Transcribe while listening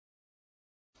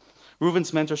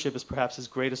Reuven's mentorship is perhaps his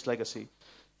greatest legacy.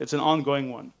 It's an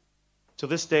ongoing one. To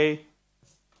this day,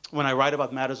 when I write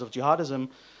about matters of jihadism,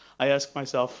 I ask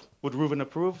myself, would Reuven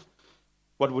approve?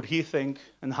 What would he think?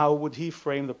 And how would he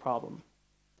frame the problem?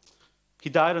 He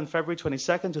died on February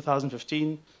 22nd,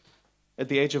 2015, at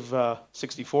the age of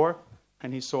 64,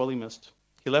 and he's sorely missed.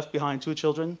 He left behind 2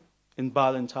 children in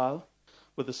Bal and Tal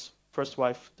with his first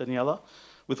wife, Daniela,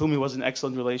 with whom he was in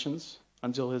excellent relations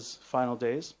until his final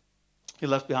days. He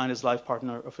left behind his life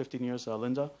partner of 15 years,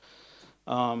 Linda,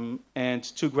 and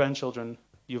 2 grandchildren,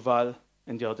 Yuval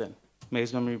and Yarden. May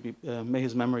his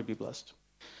memory be blessed.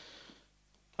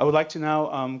 I would like to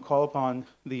now call upon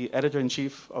the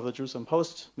editor-in-chief of the Jerusalem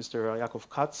Post, Mr. Yaakov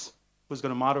Katz, who's going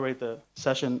to moderate the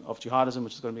session of jihadism,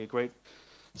 which is going to be a great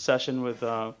session with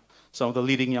some of the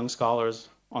leading young scholars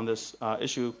on this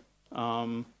issue.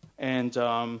 Along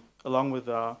with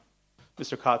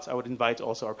Mr. Katz, I would invite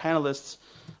also our panelists,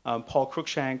 Paul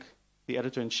Cruickshank, the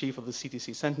editor-in-chief of the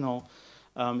CTC Sentinel,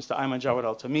 Mr. Aymenn Jawad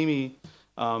al-Tamimi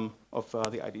of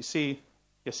the IDC,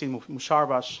 Yassin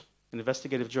Musharbash, an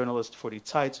investigative journalist for the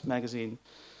Zeit magazine,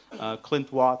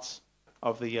 Clint Watts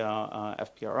of the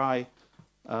FPRI,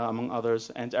 among others,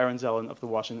 and Aaron Zelin of the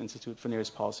Washington Institute for Near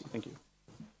East Policy. Thank you.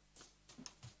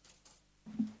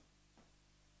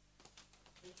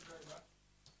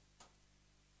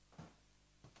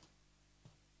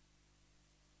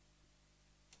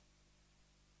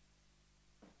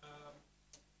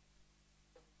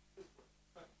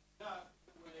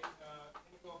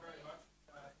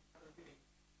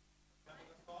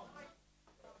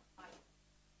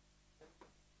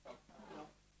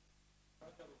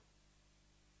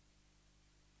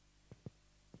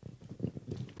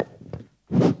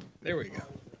 There we go.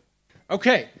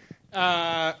 Okay.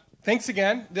 Thanks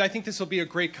again. I think this will be a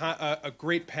great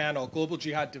panel. Global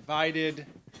Jihad divided,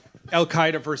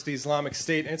 Al-Qaeda versus the Islamic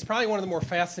State. And it's probably one of the more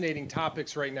fascinating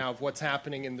topics right now of what's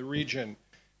happening in the region,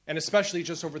 and especially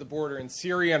just over the border in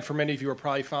Syria. And for many of you who are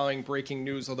probably following breaking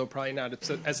news, although probably not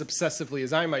as obsessively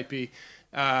as I might be,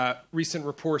 recent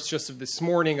reports just of this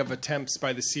morning of attempts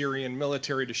by the Syrian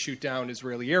military to shoot down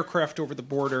Israeli aircraft over the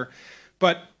border.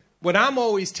 But what I'm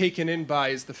always taken in by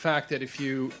is the fact that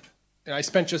I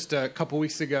spent just a couple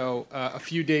weeks ago a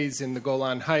few days in the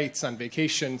Golan Heights on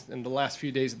vacation in the last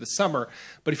few days of the summer.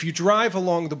 But if you drive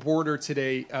along the border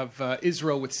today of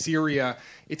Israel with Syria,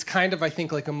 it's kind of, I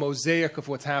think, like a mosaic of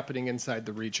what's happening inside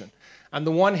the region. On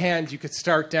the one hand, you could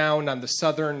start down on the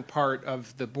southern part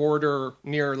of the border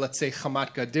near, let's say,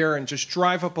 Hamat Gader, and just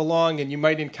drive up along, and you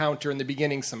might encounter in the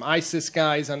beginning some ISIS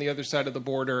guys on the other side of the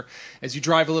border. As you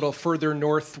drive a little further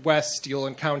northwest, you'll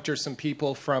encounter some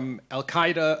people from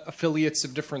Al-Qaeda affiliates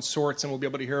of different sorts, and we'll be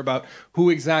able to hear about who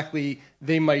exactly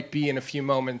they might be in a few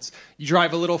moments. You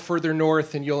drive a little further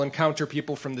north, and you'll encounter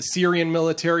people from the Syrian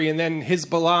military, and then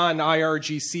Hezbollah and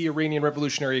IRGC, Iranian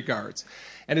Revolutionary Guards.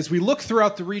 And as we look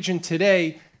throughout the region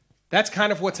today, that's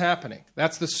kind of what's happening.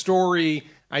 That's the story,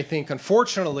 I think,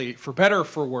 unfortunately, for better or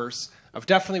for worse, of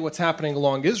definitely what's happening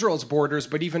along Israel's borders,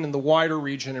 but even in the wider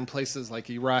region in places like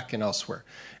Iraq and elsewhere.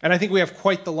 And I think we have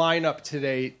quite the lineup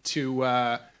today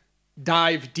to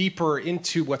dive deeper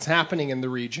into what's happening in the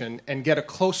region and get a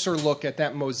closer look at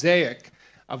that mosaic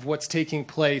of what's taking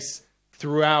place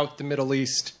throughout the Middle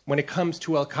East when it comes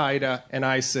to Al-Qaeda and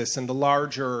ISIS and the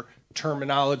larger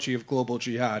terminology of global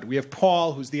jihad. We have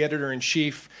Paul, who's the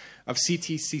editor-in-chief of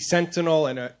CTC Sentinel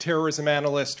and a terrorism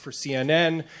analyst for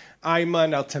CNN.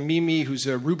 Aymenn al-Tamimi, who's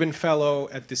a Rubin fellow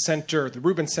at the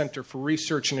Rubin Center for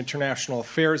Research and International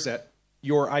Affairs at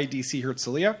your IDC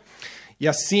Herzliya.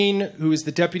 Yassin, who is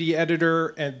the deputy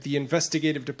editor at the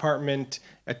investigative department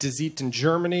at Zeit in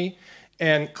Germany.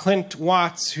 And Clint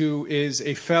Watts, who is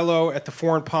a fellow at the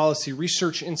Foreign Policy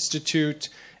Research Institute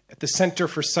at the Center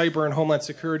for Cyber and Homeland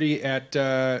Security at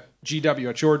GW,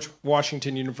 at George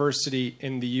Washington University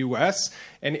in the U.S.,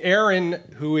 and Aaron,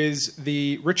 who is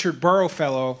the Richard Borow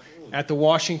Fellow at the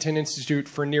Washington Institute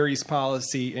for Near East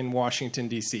Policy in Washington,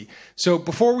 D.C. So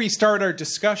before we start our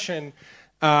discussion,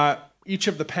 each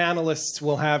of the panelists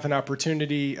will have an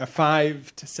opportunity,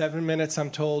 5 to 7 minutes,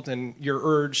 I'm told, and you're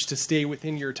urged to stay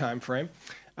within your time frame,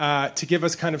 to give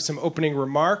us kind of some opening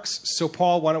remarks. So,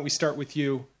 Paul, why don't we start with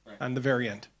you on the very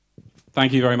end?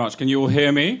 Thank you very much. Can you all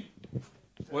hear me?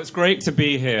 Well, it's great to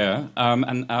be here.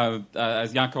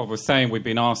 As Yaakov was saying, we've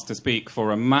been asked to speak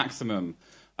for a maximum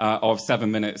of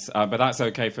 7 minutes, but that's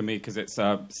okay for me because it's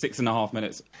 6.5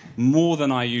 minutes, more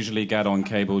than I usually get on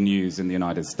cable news in the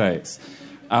United States.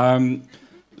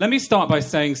 Let me start by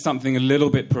saying something a little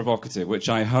bit provocative, which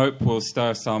I hope will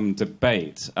stir some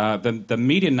debate. The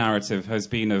media narrative has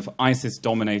been of ISIS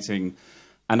dominating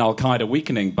and Al-Qaeda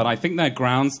weakening, but I think there are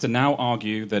grounds to now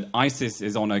argue that ISIS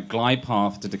is on a glide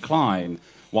path to decline,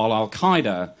 while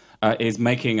Al-Qaeda is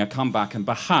making a comeback, and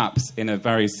perhaps in a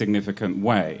very significant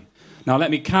way. Now,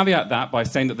 let me caveat that by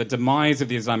saying that the demise of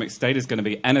the Islamic State is going to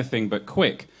be anything but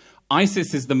quick.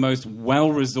 ISIS is the most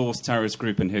well-resourced terrorist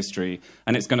group in history,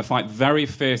 and it's going to fight very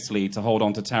fiercely to hold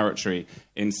on to territory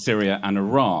in Syria and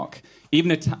Iraq.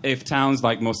 Even if towns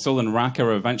like Mosul and Raqqa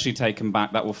are eventually taken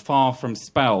back, that will far from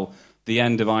spell the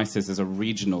end of ISIS as a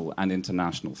regional and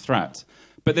international threat.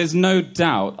 But there's no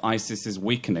doubt ISIS is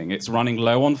weakening. It's running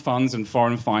low on funds and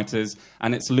foreign fighters,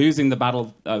 and it's losing the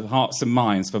battle of hearts and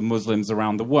minds for Muslims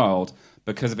around the world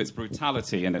because of its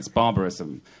brutality and its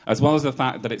barbarism, as well as the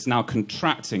fact that it's now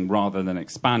contracting rather than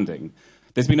expanding.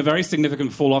 There's been a very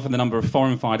significant fall-off in the number of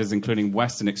foreign fighters, including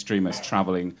Western extremists,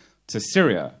 traveling to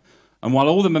Syria. And while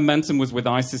all the momentum was with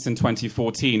ISIS in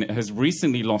 2014, it has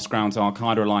recently lost ground to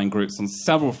Al-Qaeda-aligned groups on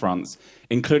several fronts,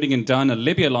 including in Derna,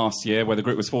 Libya last year, where the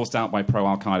group was forced out by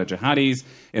pro-Al-Qaeda jihadis,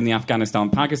 in the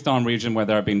Afghanistan-Pakistan region, where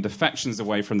there have been defections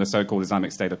away from the so-called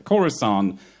Islamic State of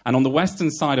Khorasan, and on the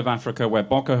western side of Africa, where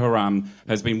Boko Haram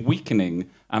has been weakening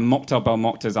and Moqtar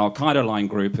Belmokhtar's Al-Qaeda-aligned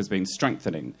group has been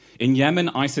strengthening. In Yemen,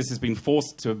 ISIS has been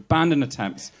forced to abandon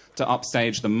attempts to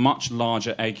upstage the much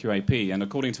larger AQAP. And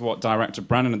according to what Director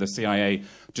Brennan of the CIA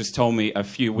just told me a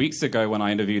few weeks ago when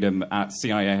I interviewed him at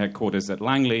CIA headquarters at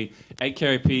Langley,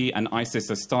 AQAP and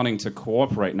ISIS are starting to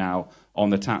cooperate now on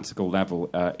the tactical level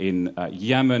in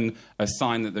Yemen, a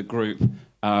sign that the group,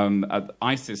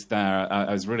 ISIS there,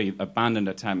 has really abandoned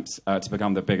attempts to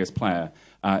become the biggest player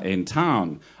in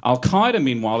town. Al-Qaeda,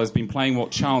 meanwhile, has been playing what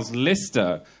Charles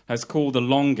Lister has called the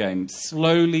long game,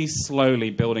 slowly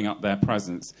building up their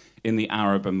presence in the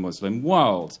Arab and Muslim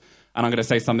world. And I'm going to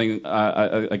say something,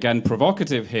 again,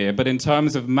 provocative here, but in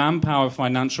terms of manpower,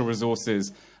 financial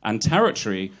resources, and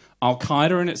territory,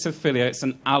 Al-Qaeda and its affiliates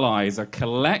and allies are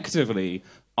collectively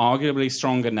arguably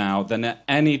stronger now than at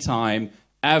any time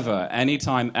ever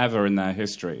in their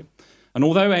history. And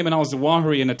although Aymenn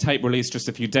al-Zawahiri, in a tape released just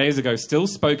a few days ago, still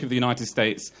spoke of the United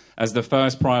States as the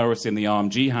first priority in the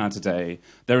armed jihad today,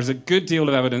 there is a good deal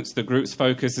of evidence the group's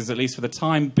focus is, at least for the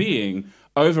time being,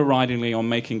 overridingly on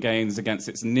making gains against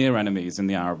its near enemies in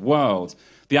the Arab world.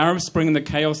 The Arab Spring and the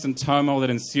chaos and turmoil that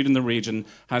ensued in the region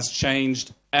has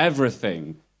changed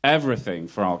everything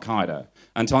for Al-Qaeda.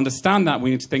 And to understand that, we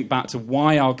need to think back to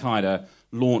why Al-Qaeda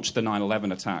launched the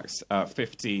 9/11 attacks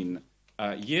 15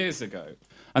 years ago.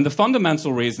 And the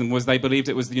fundamental reason was they believed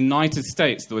it was the United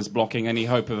States that was blocking any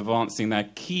hope of advancing their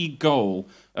key goal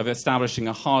of establishing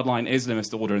a hardline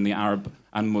Islamist order in the Arab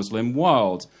and Muslim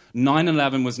world.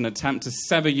 9/11 was an attempt to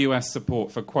sever US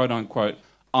support for quote-unquote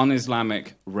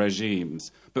un-Islamic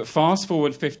regimes. But fast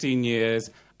forward 15 years,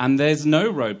 and there's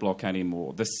no roadblock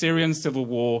anymore. The Syrian civil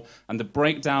war and the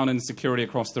breakdown in security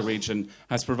across the region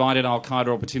has provided Al-Qaeda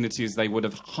opportunities they would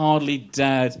have hardly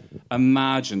dared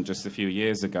imagine just a few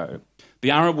years ago. The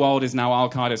Arab world is now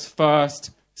Al-Qaeda's first,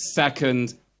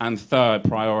 second, and third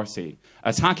priority.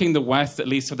 Attacking the West, at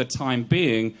least for the time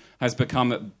being, has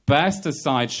become at best a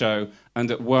sideshow and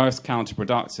at worst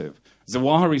counterproductive.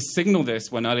 Zawahiri signaled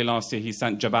this when early last year he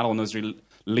sent Jabhat al-Nusra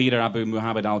leader Abu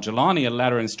Muhammad al-Jalani a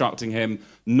letter instructing him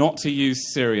not to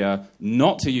use Syria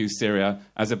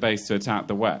as a base to attack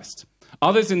the West.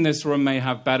 Others in this room may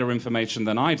have better information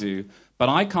than I do, but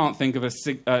I can't think of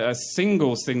a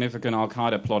single significant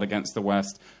Al-Qaeda plot against the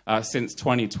West since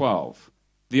 2012.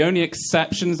 The only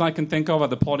exceptions I can think of are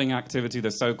the plotting activity of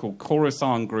the so-called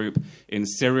Khorasan group in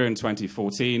Syria in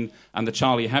 2014 and the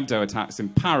Charlie Hebdo attacks in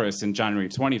Paris in January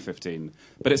 2015.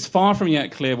 But it's far from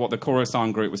yet clear what the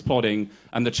Khorasan group was plotting,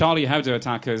 and the Charlie Hebdo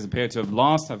attackers appear to have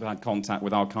last had contact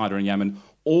with Al-Qaeda in Yemen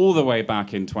all the way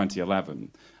back in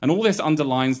 2011. And all this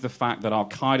underlines the fact that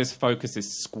Al-Qaeda's focus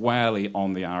is squarely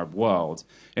on the Arab world.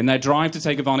 In their drive to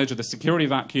take advantage of the security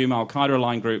vacuum,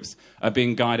 Al-Qaeda-aligned groups are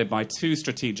being guided by two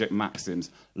strategic maxims,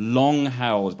 long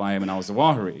held by Aymenn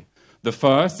al-Zawahiri. The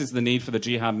first is the need for the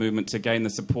jihad movement to gain the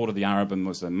support of the Arab and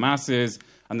Muslim masses,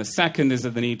 and the second is the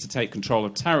need to take control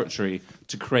of territory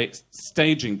to create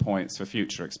staging points for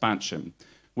future expansion.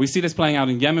 We see this playing out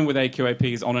in Yemen with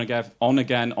AQAP's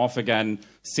on-again, off-again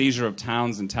seizure of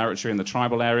towns and territory in the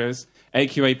tribal areas.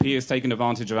 AQAP has taken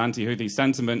advantage of anti-Houthi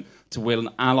sentiment to win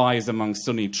allies among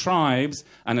Sunni tribes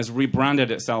and has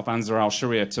rebranded itself Ansar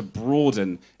al-Sharia to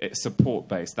broaden its support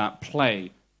base, that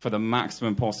play for the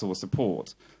maximum possible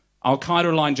support.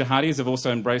 Al-Qaeda-aligned jihadis have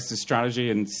also embraced this strategy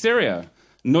in Syria.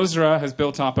 Nusra has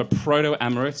built up a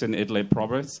proto-emirate in Idlib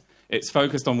province. It's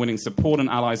focused on winning support and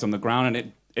allies on the ground, and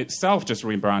it itself just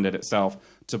rebranded itself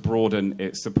to broaden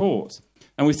its support.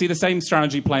 And we see the same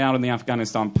strategy play out in the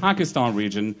Afghanistan-Pakistan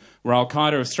region, where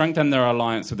Al-Qaeda have strengthened their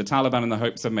alliance with the Taliban in the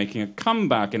hopes of making a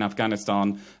comeback in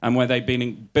Afghanistan, and where they've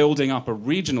been building up a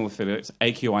regional affiliate,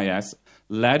 AQIS,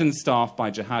 led and staffed by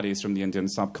jihadis from the Indian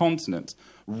subcontinent.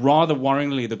 Rather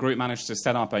worryingly, the group managed to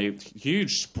set up a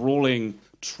huge, sprawling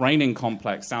training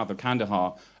complex south of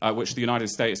Kandahar, which the United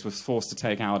States was forced to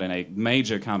take out in a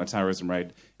major counter-terrorism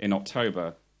raid in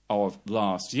October of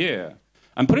last year.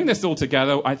 And putting this all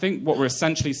together, I think what we're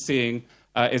essentially seeing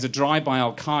is a drive by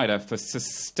Al-Qaeda for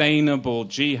sustainable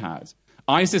jihad.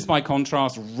 ISIS, by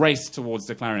contrast, raced towards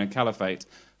declaring a caliphate,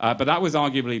 but that was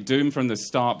arguably doomed from the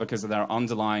start because of their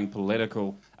underlying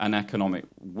political and economic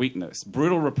weakness.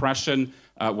 Brutal repression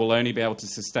will only be able to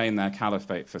sustain their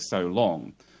caliphate for so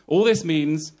long. All this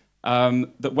means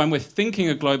that when we're thinking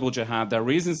of global jihad, there are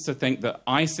reasons to think that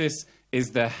ISIS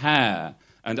is the hare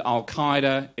and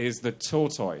Al-Qaeda is the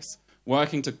tortoise,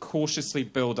 working to cautiously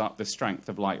build up the strength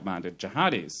of like-minded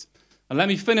jihadis. And let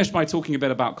me finish by talking a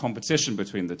bit about competition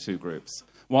between the two groups.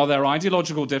 While their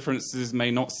ideological differences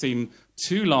may not seem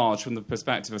too large from the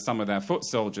perspective of some of their foot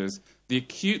soldiers, the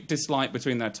acute dislike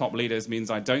between their top leaders means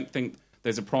I don't think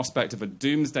there's a prospect of a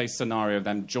doomsday scenario of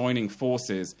them joining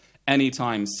forces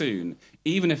anytime soon,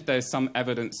 even if there's some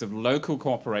evidence of local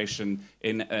cooperation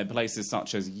in places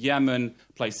such as Yemen,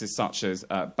 places such as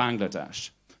Bangladesh.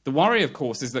 The worry, of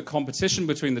course, is that competition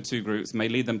between the two groups may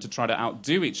lead them to try to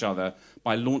outdo each other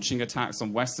by launching attacks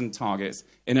on Western targets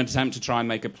in an attempt to try and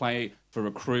make a play for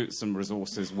recruits and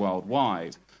resources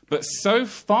worldwide. But so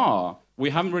far,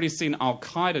 we haven't really seen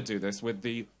Al-Qaeda do this, with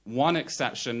the one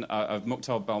exception of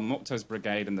Muqtada Belmokhtar's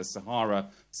brigade in the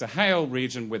Sahel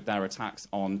region with their attacks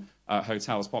on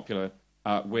hotels popular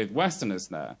with Westerners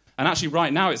there. And actually,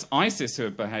 right now, it's ISIS who are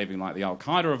behaving like the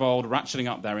Al-Qaeda of old, ratcheting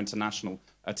up their international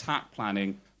attack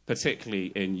planning,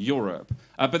 particularly in Europe.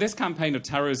 But this campaign of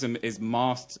terrorism is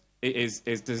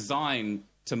designed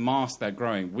to mask their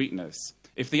growing weakness.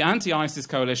 If the anti-ISIS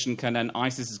coalition can end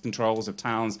ISIS's controls of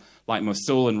towns like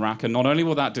Mosul and Raqqa, not only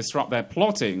will that disrupt their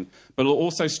plotting, but it will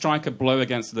also strike a blow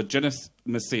against the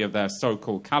legitimacy of their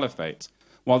so-called caliphate.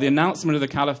 While the announcement of the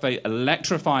caliphate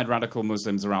electrified radical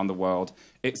Muslims around the world,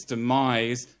 its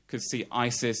demise could see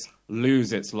ISIS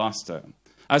lose its luster.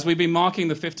 As we've been marking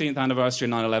the 15th anniversary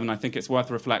of 9/11, I think it's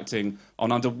worth reflecting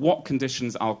on under what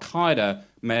conditions Al-Qaeda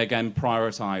may again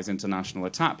prioritize international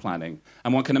attack planning.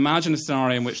 And one can imagine a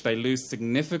scenario in which they lose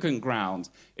significant ground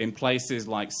in places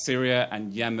like Syria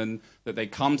and Yemen, that they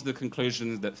come to the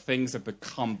conclusion that things have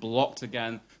become blocked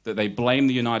again, that they blame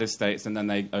the United States, and then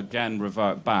they again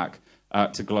revert back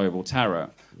to global terror.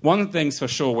 One thing's for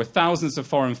sure, with thousands of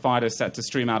foreign fighters set to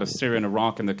stream out of Syria and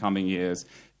Iraq in the coming years,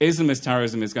 Islamist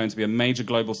terrorism is going to be a major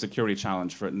global security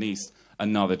challenge for at least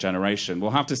another generation.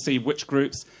 We'll have to see which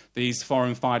groups these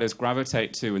foreign fighters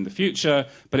gravitate to in the future,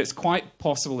 but it's quite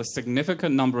possible a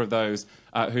significant number of those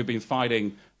who've been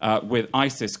fighting with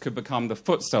ISIS could become the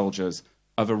foot soldiers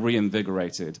of a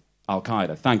reinvigorated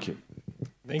Al-Qaeda. Thank you.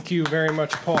 Thank you very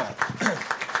much, Paul.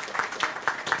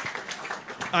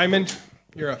 Aymenn,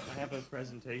 you're up. I have a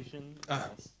presentation.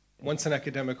 Once an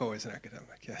academic, always an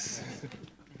academic, yes.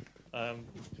 Do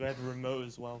I have a remote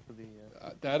as well for the...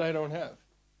 That I don't have.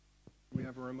 Do we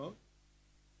have a remote?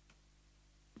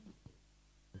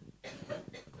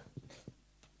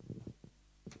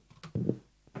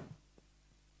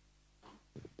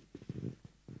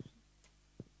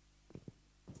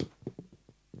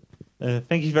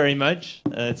 Thank you very much.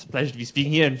 It's a pleasure to be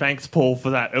speaking here, and thanks, Paul, for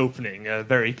that opening.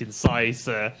 Very concise,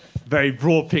 very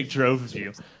broad picture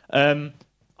overview.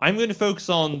 I'm going to focus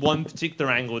on one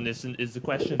particular angle in this, and is the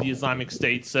question of the Islamic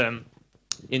State's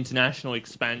international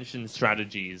expansion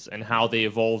strategies and how they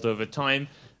evolved over time,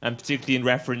 and particularly in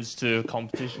reference to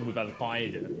competition with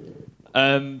Al-Qaeda.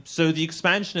 So the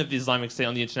expansion of the Islamic State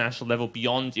on the international level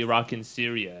beyond Iraq and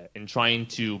Syria in trying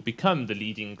to become the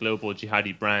leading global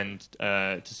jihadi brand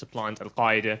to supplant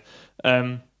Al-Qaeda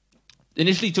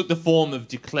initially took the form of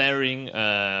declaring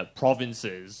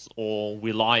provinces or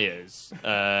wilayas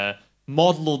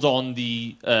modeled on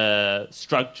the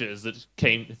structures that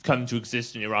have come to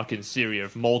exist in Iraq and Syria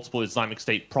of multiple Islamic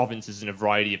State provinces in a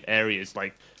variety of areas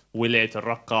like Wilayat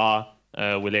al-Raqqa,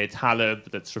 Wilayat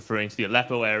Halab, that's referring to the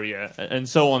Aleppo area, and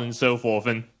so on and so forth.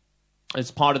 And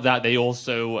as part of that, they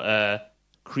also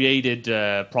created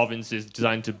provinces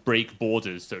designed to break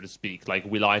borders, so to speak, like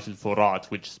Wilayat al-Furat,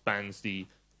 which spans the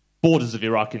borders of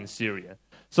Iraq and Syria.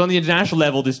 So on the international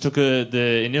level, this took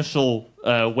the initial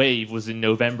wave was in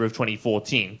November of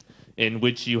 2014, in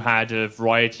which you had a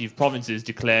variety of provinces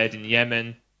declared in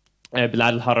Yemen,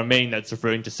 Bilad al-Haramain, that's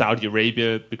referring to Saudi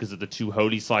Arabia because of the two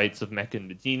holy sites of Mecca and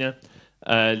Medina,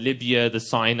 Libya, the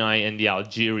Sinai, and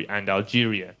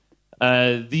Algeria.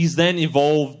 These then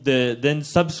evolved. Then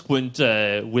subsequent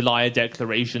Wilaya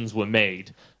declarations were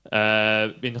made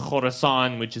in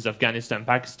Khorasan, which is Afghanistan,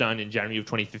 Pakistan, in January of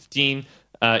 2015.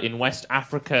 In West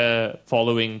Africa,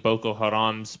 following Boko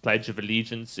Haram's Pledge of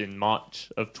Allegiance in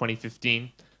March of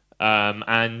 2015.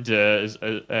 And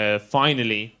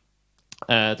finally,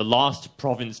 the last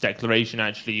province declaration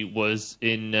actually was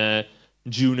in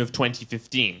June of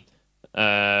 2015,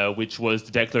 which was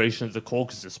the declaration of the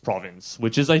Caucasus province,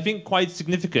 which is, I think, quite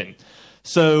significant.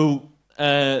 So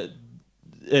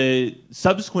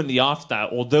subsequently after that,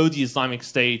 although the Islamic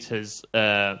State has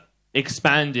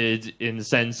expanded in the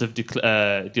sense of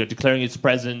declaring its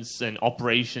presence and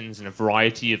operations in a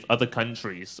variety of other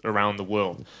countries around the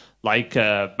world, like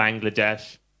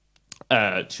Bangladesh,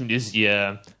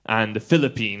 Tunisia, and the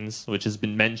Philippines, which has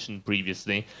been mentioned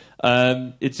previously.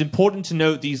 It's important to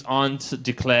note these aren't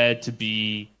declared to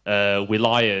be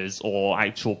wilayas or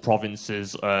actual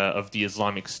provinces of the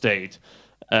Islamic State,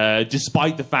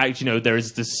 despite the fact, there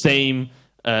is the same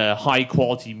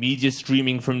high-quality media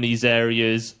streaming from these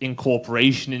areas,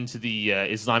 incorporation into the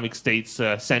Islamic State's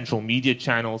central media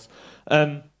channels.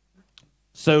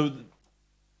 So,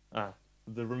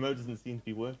 the remote doesn't seem to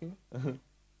be working.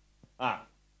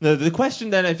 The question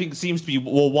then, I think, seems to be,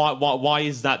 well, why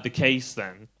is that the case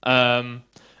then?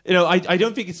 I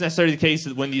don't think it's necessarily the case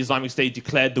that when the Islamic State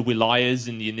declared the wilayas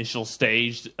in the initial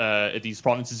stage, these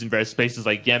provinces in various places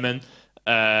like Yemen,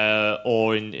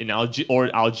 or in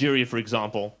Algeria, for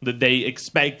example, that they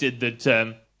expected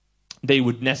that they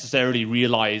would necessarily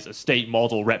realize a state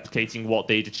model replicating what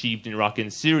they'd achieved in Iraq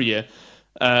and Syria.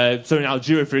 So in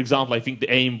Algeria, for example, I think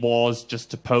the aim was just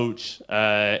to poach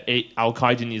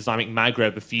Al-Qaeda and the Islamic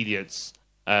Maghreb affiliates,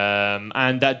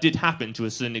 and that did happen to a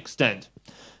certain extent.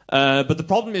 But the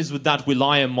problem is with that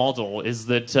wilaya model is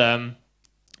that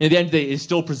at the end of the day, it's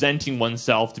still presenting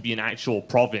oneself to be an actual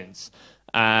province.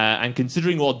 And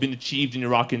considering what had been achieved in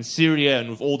Iraq and Syria, and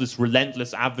with all this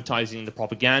relentless advertising and the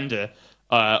propaganda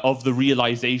of the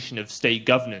realization of state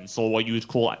governance, or what you would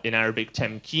call in Arabic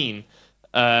temkeen,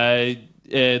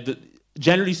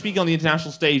 generally speaking, on the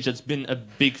international stage, that's been a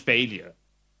big failure.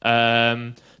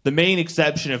 The main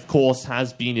exception, of course,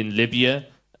 has been in Libya,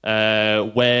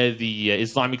 where the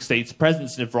Islamic State's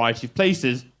presence in a variety of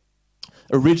places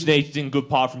originated in good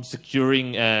part from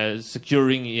securing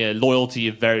loyalty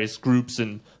of various groups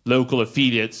and local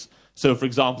affiliates. So, for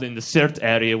example, in the Sirte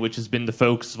area, which has been the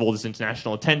focus of all this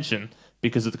international attention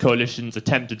because of the coalition's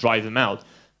attempt to drive them out,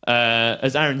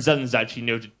 as Aaron Zelin has actually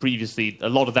noted previously, a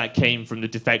lot of that came from the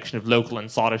defection of local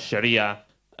Ansar al-Sharia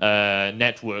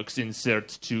networks in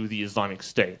Sirte to the Islamic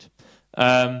State.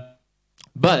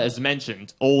 But as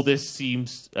mentioned, all this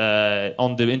seems,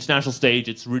 on the international stage,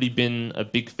 it's really been a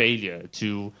big failure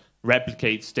to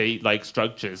replicate state-like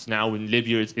structures. Now in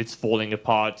Libya, it's falling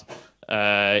apart.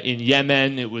 In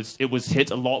Yemen, it was hit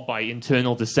a lot by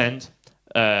internal dissent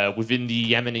within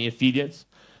the Yemeni affiliates.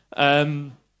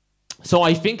 So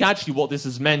I think actually what this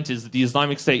has meant is that the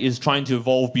Islamic State is trying to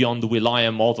evolve beyond the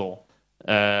wilaya model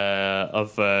and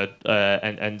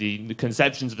the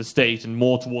conceptions of a state, and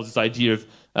more towards this idea of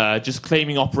just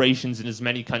claiming operations in as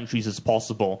many countries as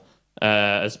possible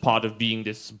as part of being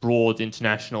this broad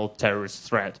international terrorist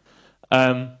threat.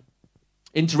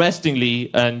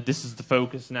 Interestingly, and this is the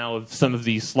focus now of some of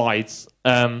these slides,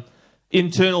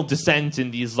 internal dissent in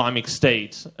the Islamic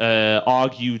State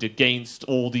argued against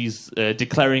all these,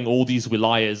 declaring all these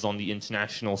wilayas on the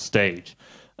international stage.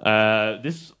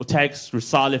 This text,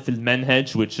 Risale fil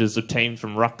Manhaj, which is obtained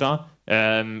from Raqqa,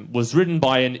 was written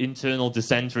by an internal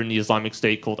dissenter in the Islamic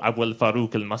State called Abu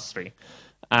al-Faruq al-Masri.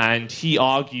 And he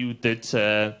argued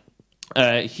that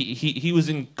he was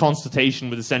in consultation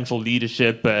with the central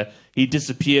leadership. He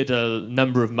disappeared a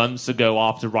number of months ago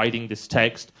after writing this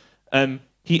text.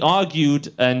 He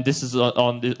argued, and this is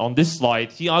on this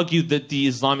slide, he argued that the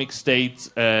Islamic State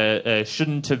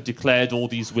shouldn't have declared all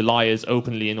these wilayas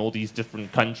openly in all these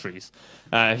different countries.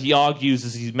 He argues,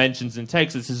 as he mentions in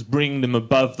text, this is bringing them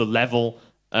above the level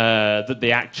that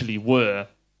they actually were,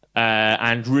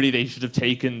 and really they should have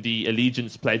taken the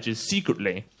allegiance pledges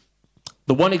secretly.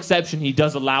 The one exception he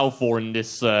does allow for in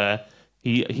this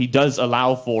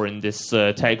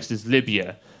text is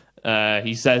Libya.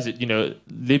 He says that,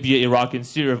 Libya, Iraq, and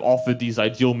Syria have offered these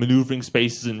ideal maneuvering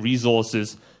spaces and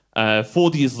resources for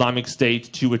the Islamic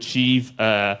State to achieve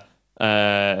level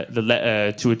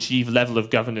of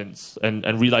governance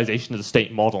and realization of the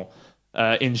state model.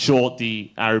 In short,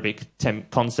 the Arabic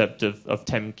concept of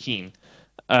temkeen.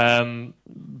 And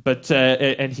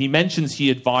he mentions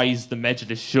he advised the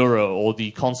Majlis Shura, or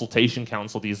the Consultation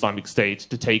Council of the Islamic State,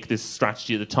 to take this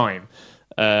strategy at the time.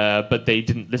 but they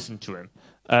didn't listen to him.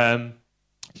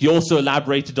 He also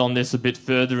elaborated on this a bit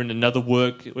further in another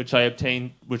work which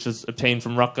was obtained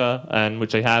from Raqqa and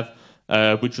which I have,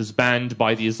 which was banned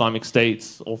by the Islamic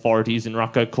State's authorities in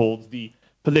Raqqa, called the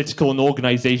Political and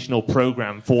Organizational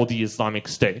Program for the Islamic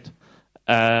State.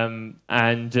 In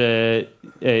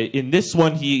this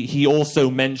one, he also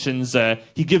mentions,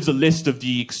 he gives a list of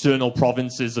the external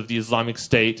provinces of the Islamic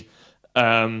State.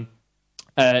 He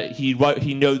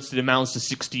notes it amounts to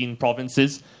 16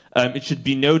 provinces. It should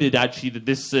be noted, actually, that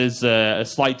this is a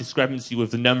slight discrepancy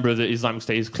with the number that Islamic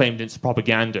State has claimed in its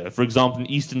propaganda. For example, in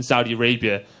eastern Saudi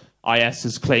Arabia, IS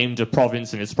has claimed a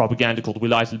province in its propaganda called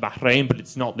Wilayat al-Bahrain, but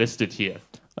it's not listed here,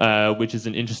 which is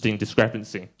an interesting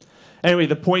discrepancy. Anyway,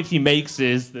 the point he makes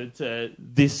is that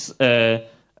this,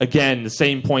 again, the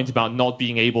same point about not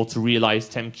being able to realize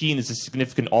Temkin is a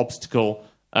significant obstacle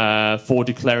for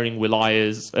declaring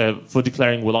wilayas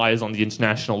on the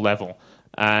international level.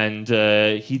 And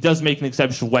he does make an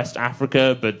exception for West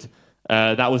Africa, but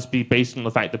that was based on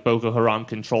the fact that Boko Haram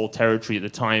controlled territory at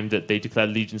the time that they declared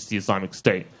allegiance to the Islamic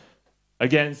State.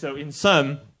 Again, so in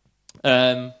sum,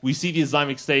 we see the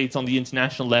Islamic State on the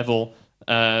international level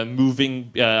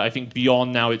moving, I think,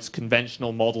 beyond now its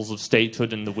conventional models of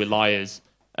statehood and the wilayas,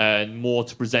 and more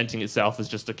to presenting itself as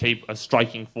just a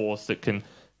striking force that can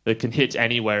hit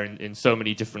anywhere in so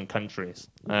many different countries.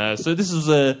 So this is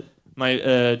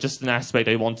just an aspect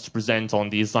I wanted to present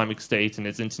on the Islamic State and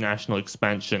its international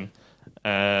expansion.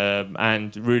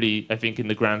 And really, I think in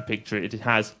the grand picture, it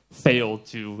has failed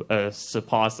to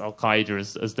surpass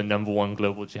Al-Qaeda as the #1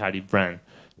 global jihadi brand.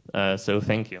 So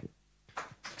thank you.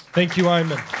 Thank you,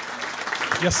 Aymenn.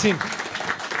 Yassin.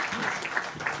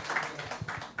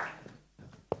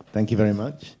 Thank you very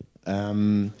much.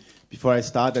 Before I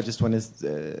start, I just want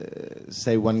to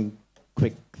say one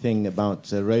quick thing about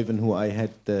Reuven, who I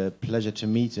had the pleasure to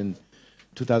meet in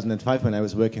 2005 when I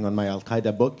was working on my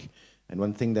Al-Qaeda book. And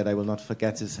one thing that I will not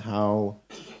forget is how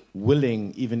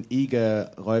willing, even eager,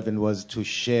 Reuven was to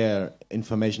share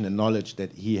information and knowledge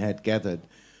that he had gathered.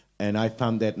 And I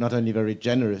found that not only very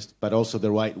generous, but also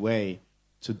the right way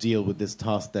to deal with this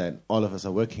task that all of us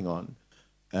are working on.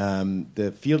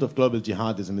 The field of global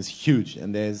jihadism is huge,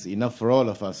 and there's enough for all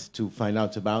of us to find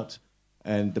out about.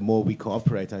 And the more we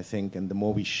cooperate, I think, and the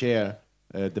more we share,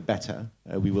 the better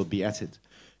we will be at it.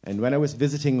 And when I was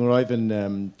visiting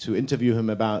Reuven to interview him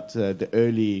about the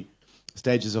early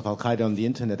stages of Al-Qaeda on the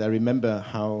internet, I remember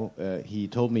how he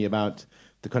told me about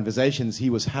the conversations he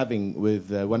was having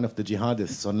with one of the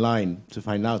jihadists online to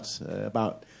find out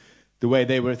about the way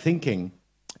they were thinking.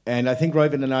 And I think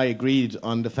Reuven and I agreed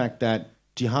on the fact that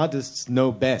jihadists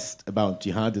know best about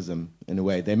jihadism, in a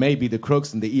way. They may be the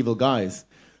crooks and the evil guys,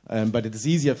 but it is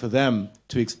easier for them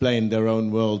to explain their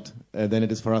own world than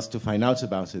it is for us to find out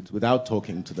about it without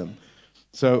talking to them.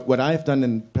 So what I've done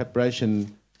in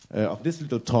preparation of this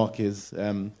little talk is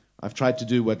I've tried to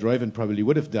do what Reuven probably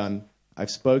would have done. I've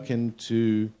spoken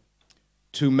to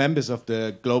two members of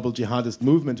the global jihadist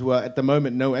movement who are at the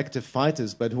moment no active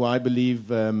fighters, but who I believe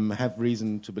have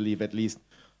reason to believe at least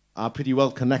are pretty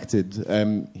well connected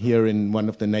here in one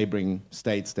of the neighboring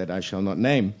states that I shall not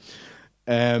name.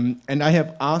 And I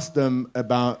have asked them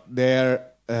about their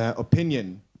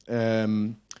opinion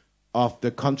of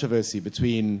the controversy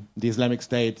between the Islamic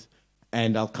State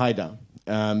and Al-Qaeda,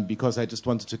 because I just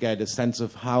wanted to get a sense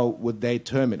of how would they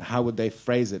term it, how would they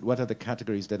phrase it, what are the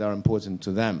categories that are important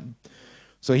to them.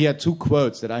 So here are two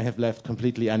quotes that I have left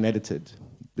completely unedited.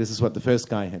 This is what the first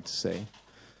guy had to say.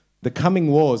 "The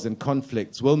coming wars and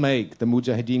conflicts will make the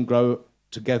Mujahideen grow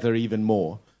together even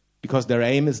more, because their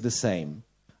aim is the same.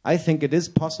 I think it is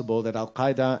possible that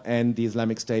Al-Qaeda and the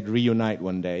Islamic State reunite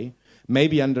one day,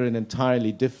 maybe under an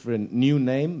entirely different new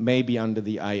name, maybe under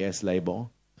the IS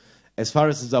label. As far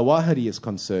as Zawahiri is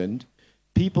concerned,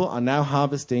 people are now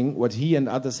harvesting what he and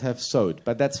others have sowed,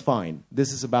 but that's fine.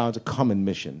 This is about a common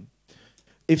mission.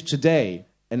 If today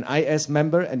an IS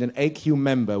member and an AQ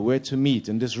member were to meet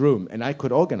in this room, and I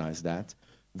could organize that,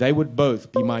 they would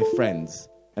both be my friends,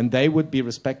 and they would be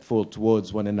respectful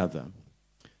towards one another."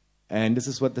 And this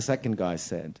is what the second guy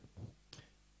said.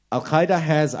 "Al-Qaeda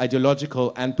has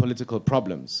ideological and political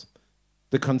problems.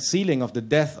 The concealing of the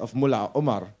death of Mullah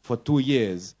Omar for 2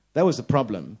 years, that was a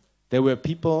problem. There were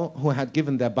people who had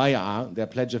given their bay'ah, their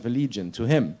pledge of allegiance, to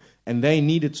him, and they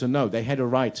needed to know. They had a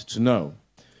right to know.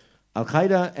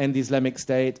 Al-Qaeda and the Islamic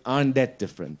State aren't that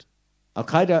different.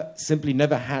 Al-Qaeda simply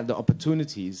never had the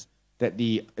opportunities that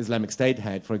the Islamic State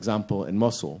had, for example, in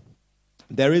Mosul.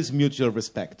 There is mutual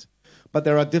respect. But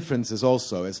there are differences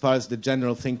also, as far as the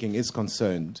general thinking is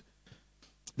concerned.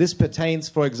 This pertains,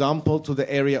 for example, to the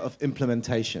area of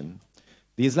implementation.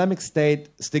 The Islamic State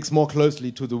sticks more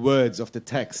closely to the words of the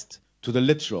text, to the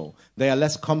literal. They are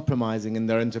less compromising in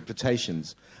their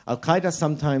interpretations. Al-Qaeda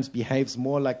sometimes behaves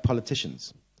more like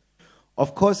politicians.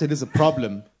 Of course, it is a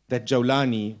problem that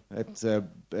Jawlani, it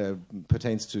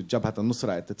pertains to Jabhat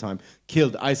al-Nusra at the time,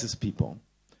 killed ISIS people.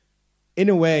 In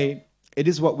a way, it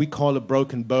is what we call a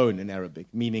broken bone in Arabic,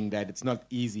 meaning that it's not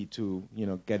easy to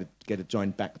get it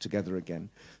joined back together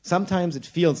again. Sometimes it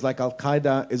feels like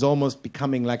Al-Qaeda is almost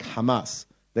becoming like Hamas.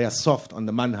 They are soft on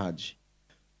the manhaj.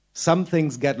 Some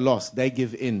things get lost. They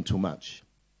give in too much.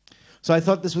 So I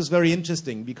thought this was very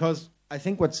interesting because I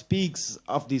think what speaks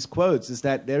of these quotes is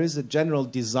that there is a general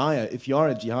desire, if you are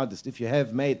a jihadist, if you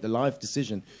have made the life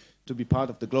decision to be part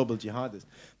of the global jihadist,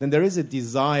 then there is a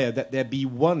desire that there be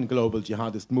one global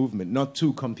jihadist movement, not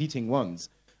two competing ones.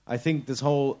 I think this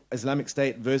whole Islamic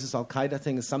State versus Al-Qaeda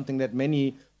thing is something that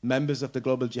many members of the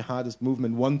global jihadist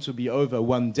movement want to be over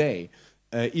one day.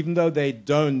 Even though they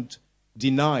don't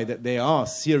deny that there are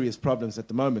serious problems at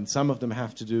the moment, some of them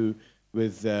have to do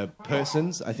with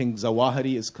persons. I think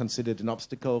Zawahiri is considered an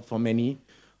obstacle for many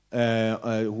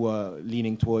who are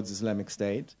leaning towards Islamic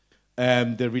State.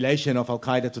 The relation of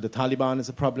Al-Qaeda to the Taliban is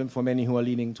a problem for many who are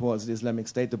leaning towards the Islamic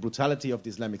State. The brutality of the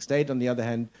Islamic State, on the other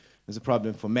hand, is a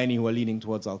problem for many who are leaning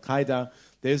towards Al-Qaeda.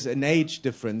 There's an age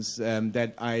difference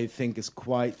that I think is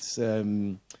quite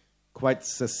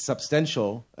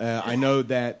substantial. I know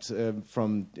that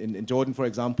in Jordan, for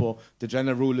example, the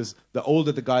general rule is the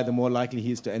older the guy, the more likely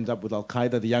he is to end up with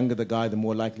Al-Qaeda. The younger the guy, the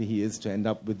more likely he is to end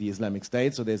up with the Islamic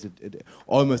State. So there's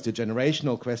almost a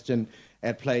generational question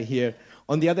at play here.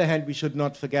 On the other hand, we should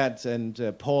not forget,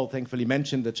 and Paul thankfully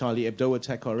mentioned the Charlie Hebdo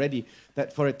attack already,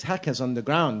 that for attackers on the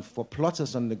ground, for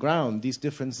plotters on the ground, these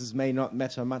differences may not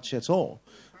matter much at all.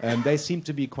 They seem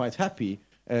to be quite happy,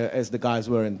 as the guys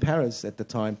were in Paris at the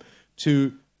time,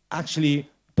 to actually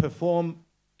perform,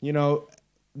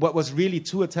 what was really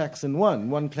two attacks in one.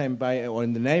 One claimed by, or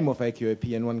in the name of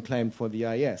AQAP, and one claimed for the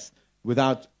IS,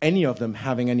 without any of them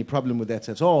having any problem with that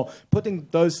at all, putting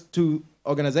those two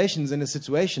organizations in a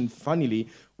situation, funnily,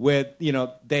 where,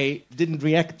 they didn't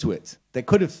react to it. They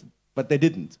could have, but they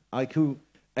didn't.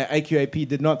 AQAP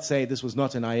did not say this was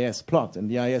not an IS plot, and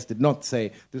the IS did not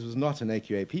say this was not an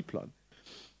AQAP plot.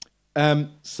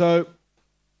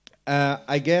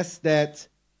 I guess that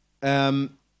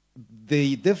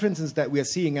the differences that we are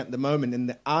seeing at the moment in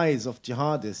the eyes of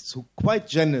jihadists who quite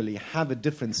generally have a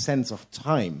different sense of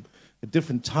time, a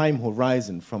different time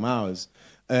horizon from ours,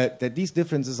 that these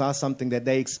differences are something that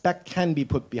they expect can be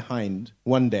put behind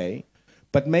one day,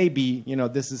 but maybe,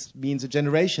 this means a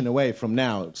generation away from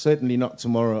now, certainly not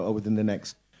tomorrow or within the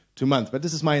next 2 months. But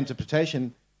this is my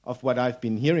interpretation of what I've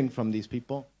been hearing from these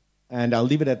people. And I'll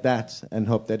leave it at that and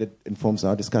hope that it informs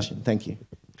our discussion. Thank you.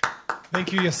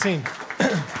 Thank you, Yassin.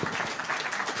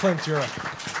 Clint, you're up.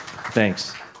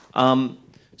 Thanks.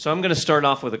 So I'm going to start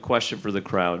off with a question for the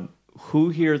crowd. Who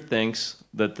here thinks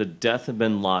that the death of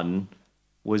bin Laden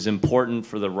was important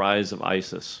for the rise of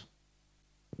ISIS?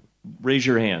 Raise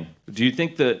your hand. Do you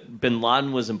think that bin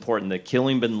Laden was important, that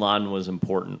killing bin Laden was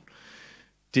important?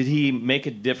 Did he make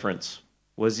a difference?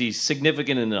 Was he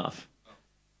significant enough?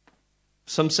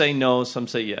 Some say no, some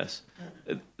say yes.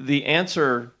 The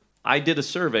answer, I did a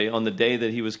survey on the day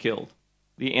that he was killed.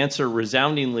 The answer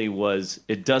resoundingly was,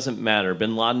 it doesn't matter.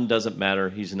 Bin Laden doesn't matter.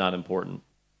 He's not important.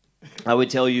 I would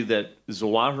tell you that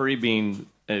Zawahiri, being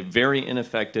a very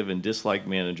ineffective and disliked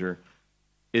manager,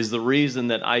 is the reason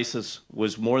that ISIS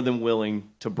was more than willing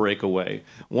to break away.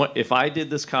 If I did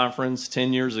this conference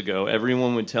 10 years ago,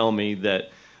 everyone would tell me that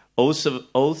oaths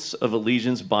of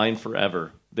allegiance bind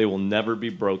forever. They will never be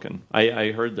broken.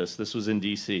 I heard this. This was in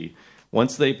D.C.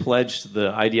 Once they pledged the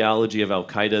ideology of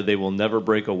Al-Qaeda, they will never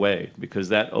break away because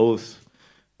that oath,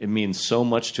 it means so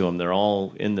much to them. They're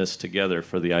all in this together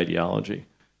for the ideology.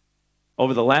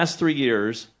 Over the last 3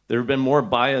 years, there have been more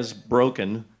bias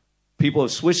broken. People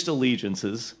have switched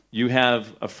allegiances. You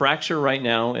have a fracture right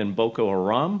now in Boko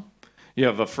Haram. You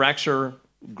have a fracture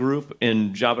group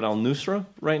in Jabhat al-Nusra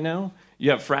right now.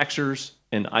 You have fractures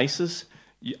in ISIS.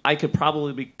 I could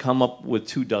probably come up with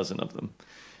 24 of them.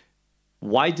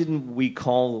 Why didn't we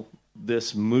call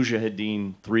this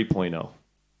Mujahideen 3.0?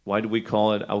 Why do we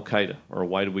call it Al-Qaeda? Or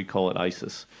why do we call it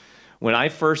ISIS? When I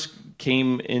first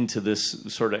came into this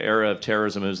sort of era of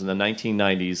terrorism, it was in the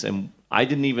 1990s, and I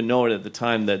didn't even know it at the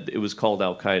time that it was called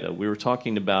Al-Qaeda. We were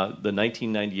talking about the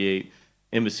 1998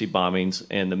 embassy bombings,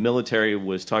 and the military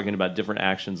was talking about different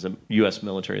actions, the U.S.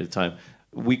 military at the time.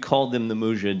 We called them the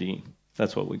Mujahideen.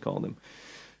 That's what we called them.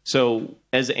 So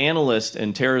as analyst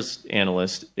and terrorist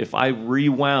analyst, if I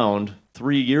rewound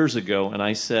 3 years ago and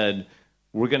I said,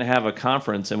 we're going to have a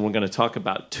conference and we're going to talk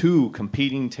about 2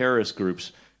 competing terrorist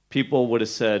groups, people would have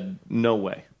said, no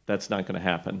way, that's not going to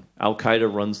happen.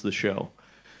 Al-Qaeda runs the show.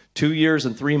 2 years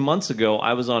and 3 months ago,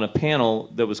 I was on a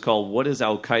panel that was called, What is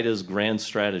Al-Qaeda's Grand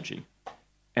Strategy?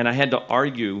 And I had to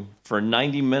argue for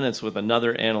 90 minutes with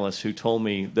another analyst who told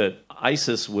me that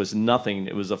ISIS was nothing.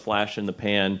 It was a flash in the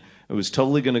pan. It was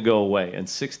totally going to go away. And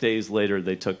 6 days later,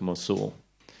 they took Mosul.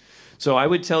 So I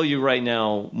would tell you right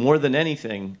now, more than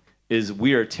anything, is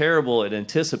we are terrible at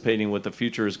anticipating what the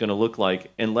future is going to look like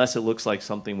unless it looks like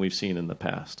something we've seen in the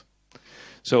past.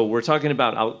 So we're talking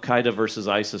about Al-Qaeda versus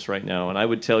ISIS right now, and I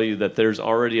would tell you that there's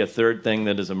already a third thing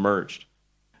that has emerged.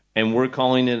 And we're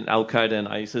calling it Al-Qaeda and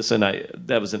ISIS, and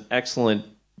that was an excellent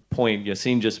point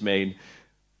Yassin just made.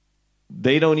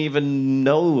 They don't even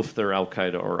know if they're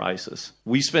Al-Qaeda or ISIS.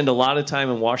 We spend a lot of time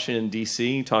in Washington,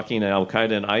 D.C. talking to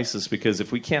Al-Qaeda and ISIS because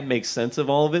if we can't make sense of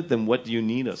all of it, then what do you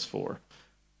need us for?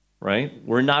 Right?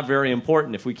 We're not very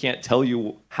important if we can't tell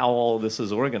you how all of this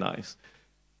is organized.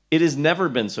 It has never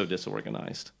been so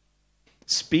disorganized.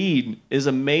 Speed is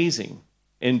amazing.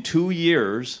 In 2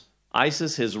 years,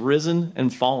 ISIS has risen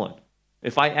and fallen.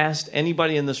 If I asked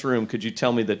anybody in this room, could you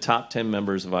tell me the top 10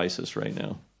 members of ISIS right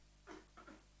now?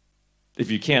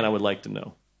 If you can, I would like to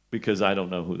know, because I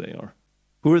don't know who they are.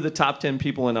 Who are the top 10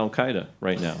 people in Al-Qaeda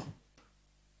right now?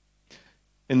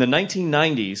 In the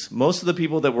 1990s, most of the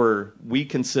people that we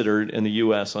considered in the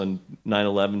U.S. on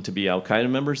 9/11 to be Al-Qaeda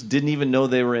members didn't even know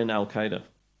they were in Al-Qaeda.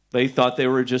 They thought they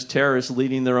were just terrorists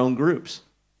leading their own groups.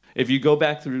 If you go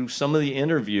back through some of the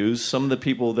interviews, some of the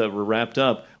people that were wrapped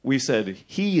up, we said,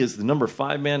 he is the number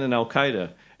 5 man in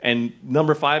Al-Qaeda. And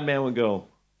number 5 man would go,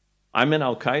 I'm in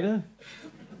Al-Qaeda?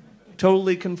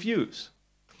 Totally confused.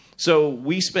 So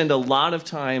we spend a lot of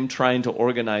time trying to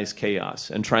organize chaos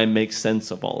and try and make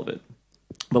sense of all of it.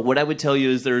 But what I would tell you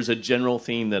is there's a general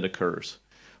theme that occurs.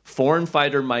 Foreign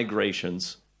fighter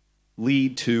migrations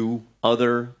lead to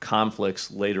other conflicts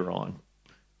later on.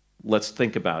 Let's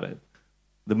think about it.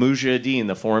 The Mujahideen,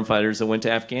 the foreign fighters that went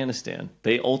to Afghanistan,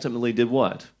 they ultimately did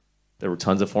what? There were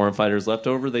tons of foreign fighters left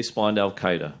over. They spawned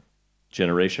Al-Qaeda.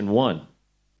 Generation 1.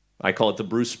 I call it the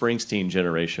Bruce Springsteen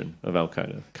generation of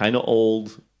Al-Qaeda. Kind of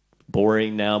old,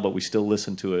 boring now, but we still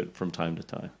listen to it from time to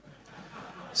time.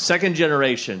 Second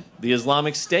generation, the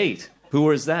Islamic State. Who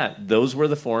was that? Those were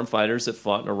the foreign fighters that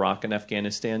fought in Iraq and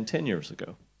Afghanistan 10 years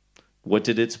ago. What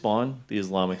did it spawn? The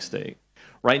Islamic State.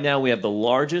 Right now, we have the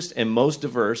largest and most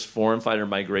diverse foreign fighter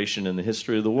migration in the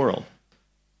history of the world.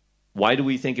 Why do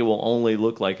we think it will only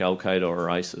look like Al-Qaeda or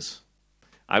ISIS?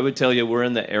 I would tell you we're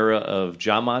in the era of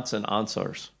Jamaats and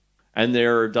Ansars, and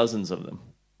there are dozens of them.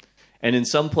 And in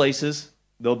some places,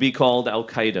 they'll be called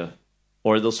Al-Qaeda,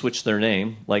 or they'll switch their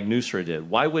name, like Nusra did.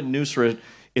 Why would Nusra,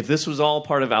 if this was all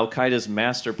part of Al-Qaeda's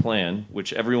master plan,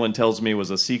 which everyone tells me was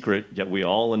a secret, yet we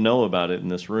all know about it in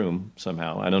this room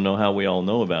somehow. I don't know how we all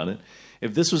know about it.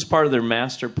 If this was part of their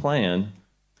master plan,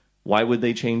 why would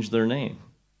they change their name?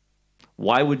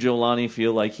 Why would Jolani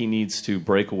feel like he needs to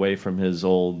break away from his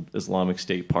old Islamic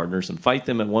State partners and fight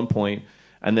them at one point,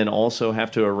 and then also have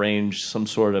to arrange some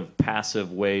sort of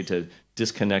passive way to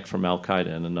disconnect from Al-Qaeda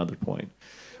at another point?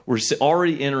 We're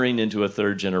already entering into a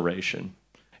third generation.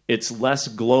 It's less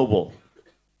global.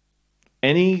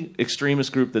 Any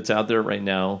extremist group that's out there right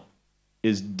now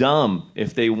is dumb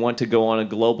if they want to go on a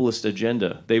globalist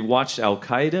agenda. They've watched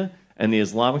Al-Qaeda and the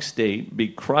Islamic State be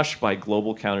crushed by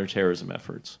global counterterrorism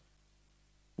efforts.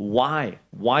 Why?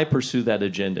 Why pursue that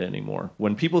agenda anymore?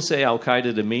 When people say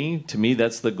Al-Qaeda to me,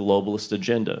 that's the globalist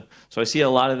agenda. So I see a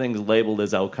lot of things labeled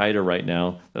as Al-Qaeda right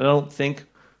now that I don't think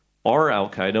are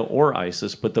Al-Qaeda or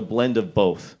ISIS, but the blend of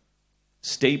both.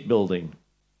 State building.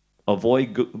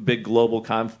 Avoid big global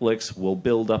conflicts. We'll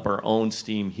build up our own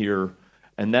steam here.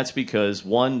 And that's because,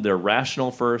 one, they're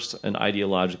rational first and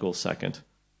ideological second.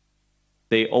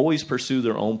 They always pursue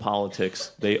their own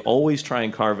politics. They always try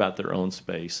and carve out their own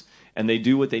space. And they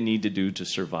do what they need to do to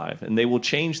survive. And they will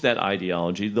change that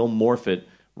ideology. They'll morph it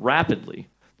rapidly.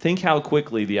 Think how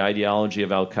quickly the ideology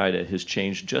of Al-Qaeda has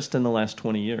changed just in the last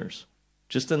 20 years.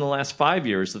 Just in the last 5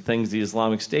 years, the things the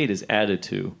Islamic State has added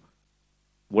to.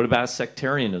 What about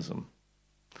sectarianism?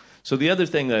 So the other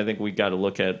thing that I think we got to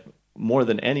look at more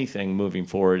than anything moving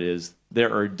forward is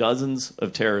there are dozens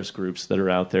of terrorist groups that are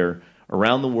out there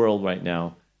around the world right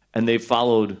now, and they've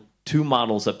followed 2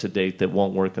 models up to date that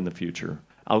won't work in the future.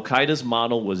 Al-Qaeda's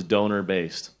model was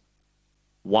donor-based.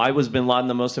 Why was bin Laden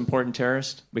the most important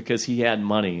terrorist? Because he had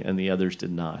money and the others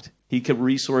did not. He could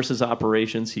resource his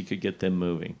operations, he could get them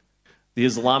moving. The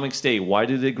Islamic State, why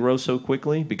did it grow so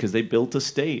quickly? Because they built a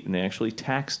state and they actually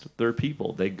taxed their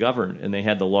people. They governed and they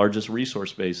had the largest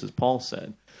resource base, as Paul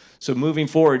said. So moving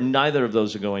forward, neither of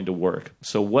those are going to work.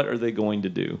 So what are they going to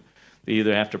do? They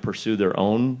either have to pursue their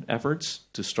own efforts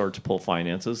to start to pull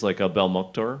finances, like Abel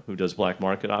Mukhtar, who does black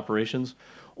market operations,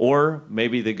 or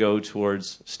maybe they go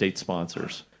towards state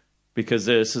sponsors, because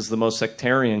this is the most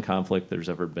sectarian conflict there's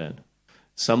ever been.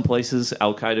 Some places,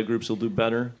 Al-Qaeda groups will do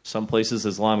better. Some places,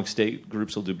 Islamic State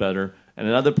groups will do better. And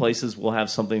in other places, we'll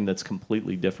have something that's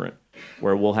completely different,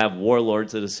 where we'll have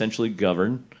warlords that essentially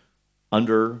govern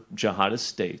under jihadist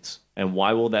states. And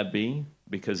why will that be?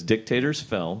 Because dictators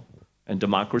fell and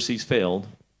democracies failed,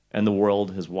 and the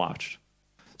world has watched.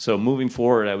 So moving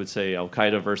forward, I would say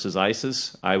Al-Qaeda versus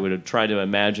ISIS. I would try to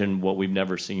imagine what we've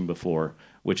never seen before,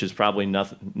 which is probably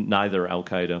neither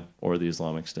Al-Qaeda or the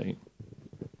Islamic State.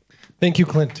 Thank you,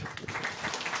 Clint.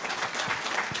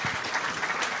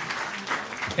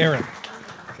 Aaron.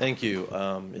 Thank you.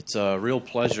 It's a real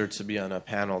pleasure to be on a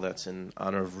panel that's in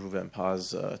honor of Reuven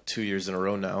Paz 2 years in a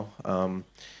row now.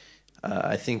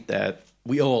 I think that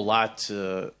we owe a lot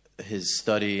to his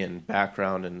study and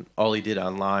background and all he did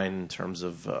online in terms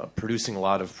of producing a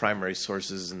lot of primary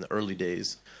sources in the early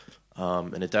days.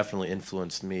 And it definitely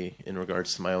influenced me in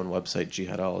regards to my own website,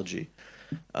 Jihadology.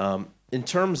 In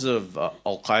terms of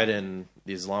Al-Qaeda and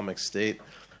the Islamic State,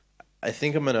 I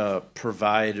think I'm going to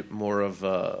provide more of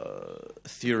a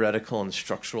theoretical and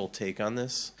structural take on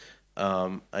this.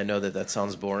 I know that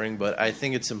sounds boring, but I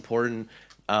think it's important.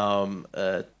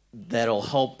 That'll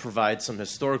help provide some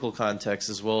historical context,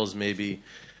 as well as maybe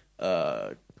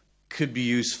could be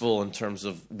useful in terms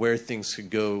of where things could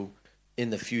go in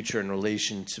the future in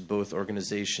relation to both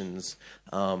organizations.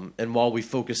 And while we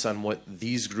focus on what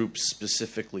these groups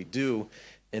specifically do,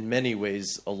 in many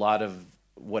ways, a lot of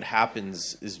what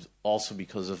happens is also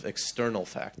because of external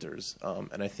factors.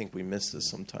 And I think we miss this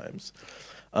sometimes.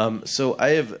 So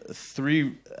I have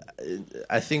three.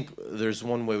 I think there's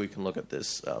one way we can look at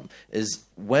this, is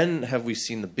when have we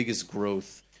seen the biggest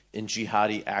growth in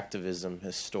jihadi activism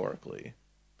historically?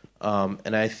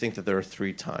 And I think that there are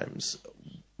 3 times.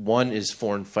 One is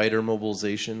foreign fighter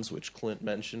mobilizations, which Clint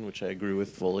mentioned, which I agree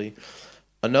with fully.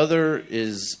 Another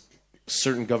is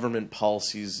certain government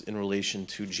policies in relation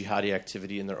to jihadi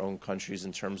activity in their own countries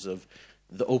in terms of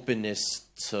the openness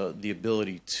to the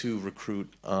ability to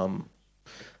recruit. And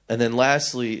then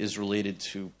lastly is related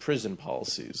to prison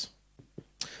policies.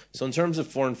 So in terms of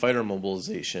foreign fighter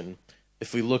mobilization,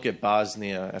 if we look at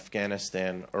Bosnia,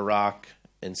 Afghanistan, Iraq,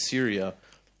 and Syria,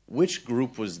 which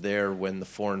group was there when the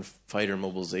foreign fighter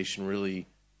mobilization really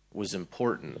was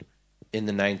important? In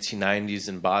the 1990s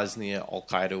in Bosnia,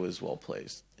 Al-Qaeda was well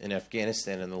placed. In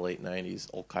Afghanistan in the late 90s,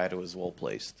 Al-Qaeda was well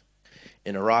placed.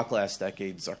 In Iraq last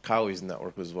decade, Zarqawi's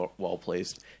network was well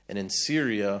placed. And in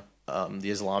Syria, the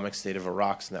Islamic State of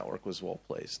Iraq's network was well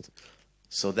placed.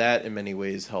 So that, in many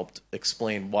ways, helped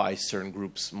explain why certain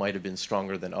groups might have been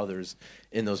stronger than others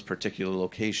in those particular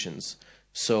locations.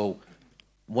 So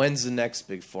when's the next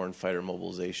big foreign fighter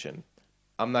mobilization?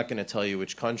 I'm not going to tell you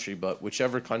which country, but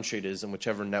whichever country it is and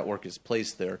whichever network is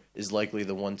placed there is likely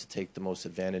the one to take the most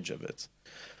advantage of it.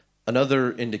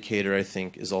 Another indicator, I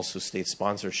think, is also state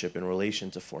sponsorship in relation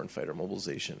to foreign fighter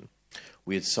mobilization.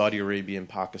 We had Saudi Arabia and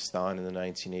Pakistan in the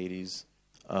 1980s.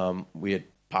 We had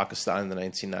Pakistan in the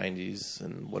 1990s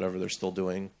and whatever they're still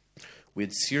doing. We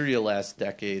had Syria last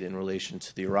decade in relation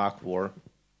to the Iraq war.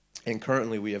 And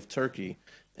currently we have Turkey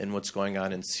and what's going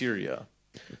on in Syria.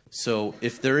 So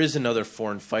if there is another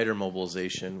foreign fighter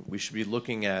mobilization, we should be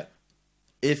looking at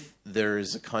if there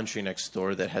is a country next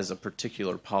door that has a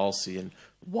particular policy and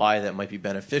why that might be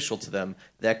beneficial to them.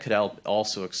 That could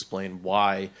also explain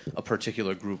why a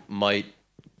particular group might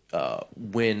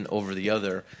win over the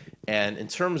other. And in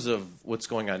terms of what's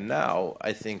going on now,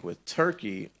 I think with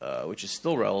Turkey, which is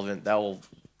still relevant, that will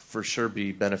for sure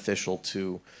be beneficial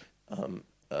to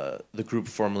the group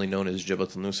formerly known as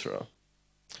Jabhat al-Nusra.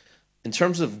 In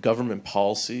terms of government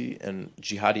policy and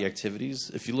jihadi activities,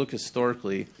 if you look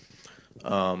historically,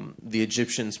 the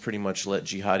Egyptians pretty much let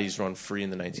jihadis run free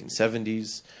in the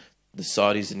 1970s. The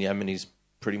Saudis and Yemenis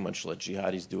pretty much let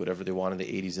jihadis do whatever they want in the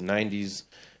 80s and 90s.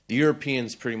 The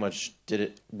Europeans pretty much did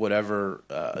it whatever,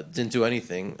 didn't do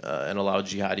anything, and allowed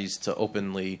jihadis to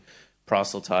openly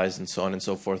proselytize and so on and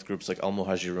so forth. Groups like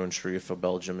Al-Muhajirun, Sharifa,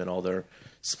 Belgium, and all their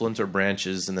splinter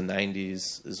branches in the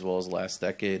 90s as well as last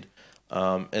decade.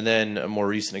 And then a more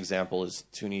recent example is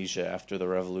Tunisia after the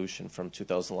revolution from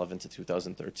 2011 to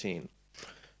 2013.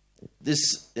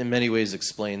 This, in many ways,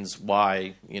 explains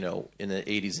why, in the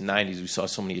 80s and 90s, we saw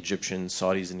so many Egyptians,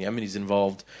 Saudis, and Yemenis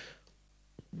involved.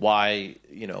 Why,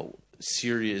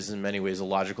 Syria is in many ways a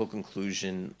logical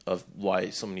conclusion of why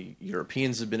so many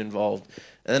Europeans have been involved.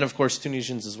 And then, of course,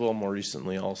 Tunisians as well more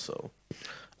recently also.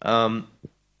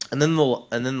 And then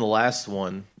the last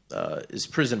one is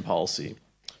prison policy.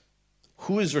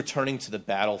 Who is returning to the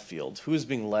battlefield? Who is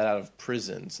being let out of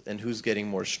prisons, and who's getting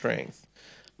more strength?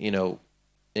 You know,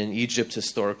 in Egypt,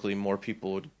 historically, more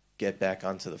people would get back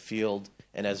onto the field,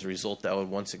 and as a result, that would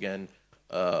once again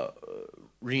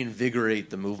reinvigorate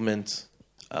the movement.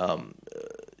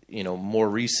 You know, more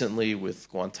recently with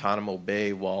Guantanamo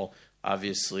Bay, while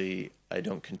obviously I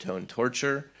don't condone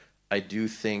torture, I do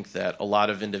think that a lot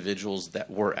of individuals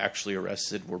that were actually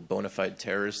arrested were bona fide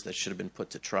terrorists that should have been put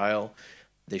to trial.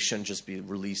 They shouldn't just be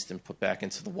released and put back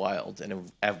into the wild.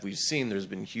 And as we've seen, there's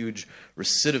been huge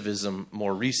recidivism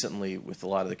more recently with a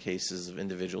lot of the cases of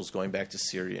individuals going back to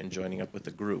Syria and joining up with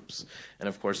the groups. And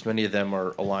of course, many of them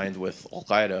are aligned with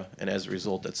Al-Qaeda, and as a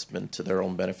result, that's been to their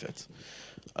own benefit.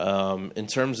 In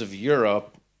terms of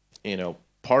Europe, you know,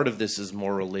 part of this is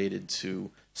more related to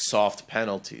soft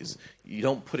penalties. You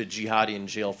don't put a jihadi in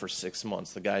jail for 6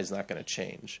 months. The guy's not going to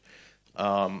change.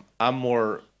 I'm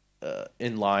more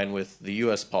in line with the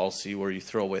U.S. policy where you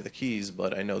throw away the keys,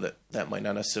 but I know that that might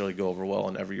not necessarily go over well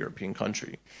in every European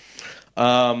country.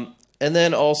 And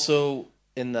then also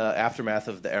in the aftermath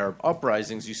of the Arab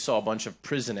uprisings, you saw a bunch of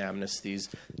prison amnesties,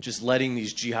 just letting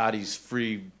these jihadis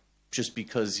free just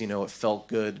because, you know, it felt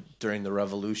good during the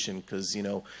revolution because, you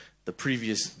know, the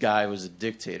previous guy was a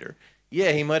dictator.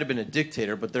 Yeah, he might have been a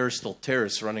dictator, but there are still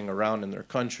terrorists running around in their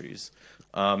countries.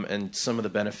 And some of the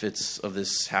benefits of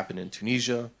this happened in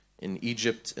Tunisia, in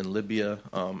Egypt, in Libya,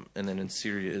 and then in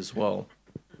Syria as well.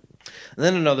 And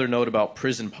then another note about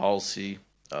prison policy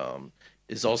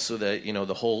is also that, you know,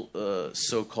 the whole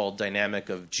so-called dynamic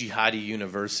of jihadi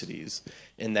universities,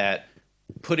 in that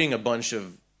putting a bunch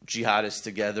of jihadists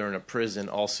together in a prison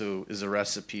also is a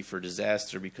recipe for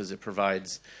disaster because it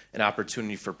provides an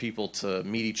opportunity for people to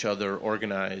meet each other,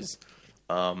 organize,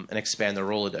 and expand their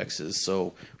Rolodexes.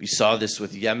 So we saw this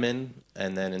with Yemen,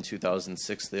 and then in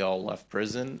 2006 they all left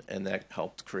prison, and that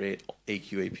helped create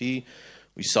AQAP.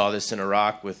 We saw this in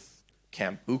Iraq with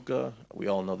Camp Bucca. We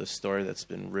all know this story that's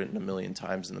been written a million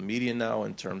times in the media now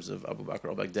in terms of Abu Bakr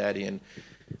al-Baghdadi and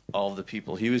all of the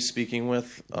people he was speaking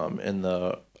with, and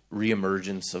the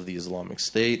reemergence of the Islamic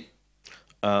State.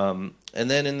 And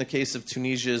then in the case of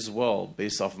Tunisia as well,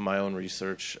 based off of my own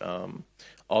research,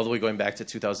 all the way going back to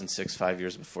 2006, 5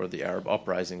 years before the Arab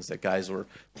uprisings, that guys were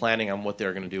planning on what they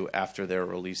were going to do after they were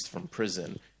released from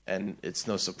prison. And it's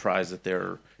no surprise that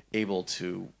they're able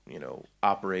to, you know,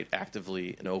 operate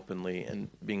actively and openly and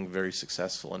being very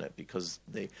successful in it because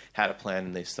they had a plan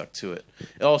and they stuck to it.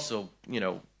 It also, you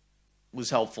know, was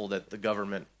helpful that the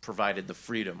government provided the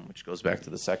freedom, which goes back to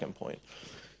the second point.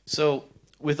 So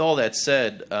with all that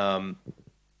said,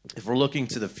 if we're looking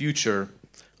to the future,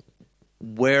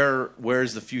 where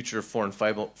is the future of foreign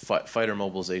fighter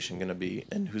mobilization going to be,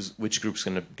 and which group's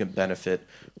going to benefit?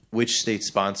 Which state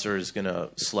sponsor is going to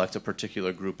select a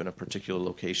particular group in a particular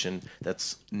location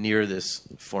that's near this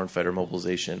foreign fighter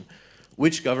mobilization?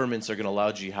 Which governments are going to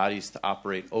allow jihadis to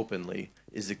operate openly?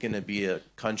 Is it going to be a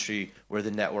country where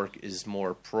the network is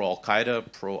more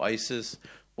pro-Al-Qaeda, pro-ISIS,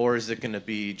 or is it going to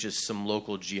be just some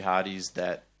local jihadis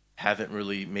that haven't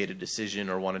really made a decision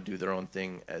or want to do their own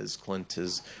thing, as Clint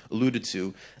has alluded to?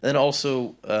 And then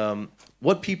also,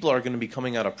 what people are going to be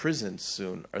coming out of prison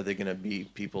soon? Are they going to be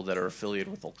people that are affiliated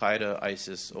with Al-Qaeda,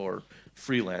 ISIS, or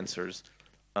freelancers?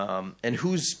 And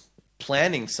who's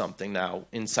planning something now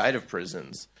inside of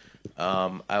prisons?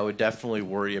 I would definitely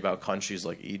worry about countries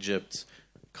like Egypt,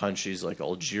 countries like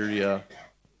Algeria,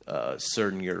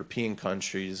 certain European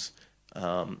countries.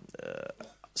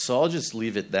 So I'll just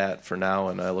leave it that for now,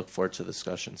 and I look forward to the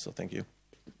discussion. So thank you.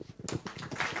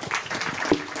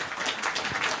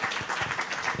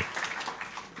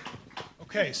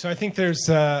 Okay, so I think there's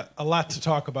a lot to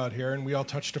talk about here, and we all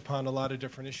touched upon a lot of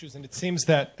different issues. And it seems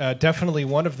that definitely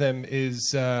one of them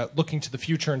is looking to the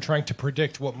future and trying to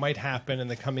predict what might happen in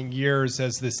the coming years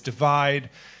as this divide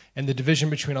and the division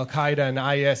between Al-Qaeda and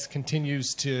IS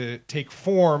continues to take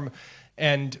form,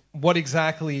 and what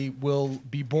exactly will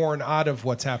be born out of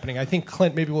what's happening. I think,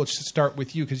 Clint, maybe we'll just start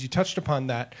with you because you touched upon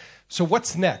that. So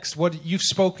what's next? What you've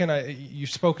spoken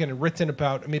and written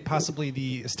about, possibly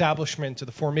the establishment or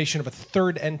the formation of a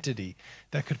third entity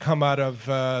that could come out of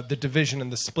the division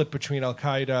and the split between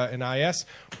Al-Qaeda and IS.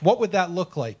 What would that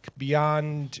look like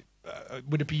beyond?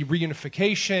 Would it be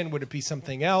reunification? Would it be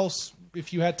something else?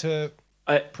 If you had to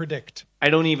predict, I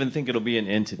don't even think it'll be an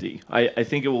entity. I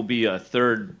think it will be a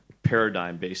third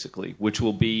paradigm, basically, which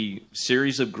will be a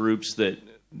series of groups that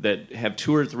have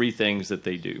two or three things that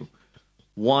they do.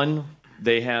 One,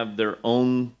 they have their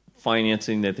own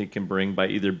financing that they can bring by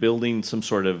either building some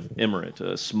sort of emirate,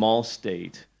 a small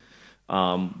state,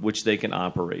 which they can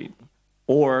operate,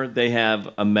 or they have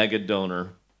a mega donor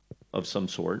of some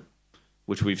sort,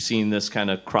 which we've seen this kind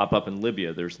of crop up in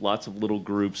Libya. There's lots of little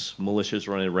groups, militias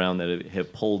running around that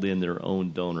have pulled in their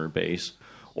own donor base.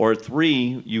 Or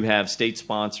 3, you have state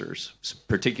sponsors,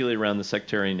 particularly around the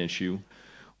sectarian issue,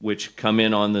 which come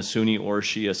in on the Sunni or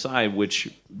Shia side, which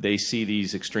they see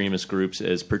these extremist groups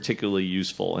as particularly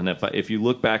useful. And if you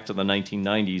look back to the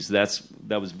 1990s,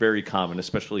 that was very common,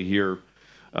 especially here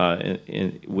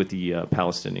with the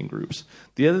Palestinian groups.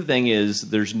 The other thing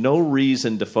is there's no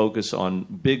reason to focus on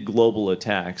big global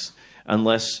attacks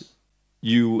unless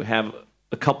you have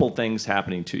a couple things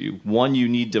happening to you. One, you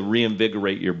need to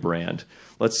reinvigorate your brand.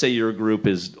 Let's say your group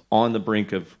is on the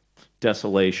brink of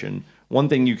desolation. One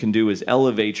thing you can do is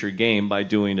elevate your game by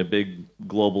doing a big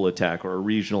global attack or a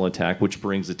regional attack, which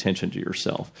brings attention to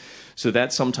yourself. So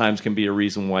that sometimes can be a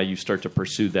reason why you start to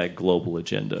pursue that global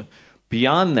agenda.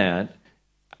 Beyond that,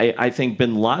 I think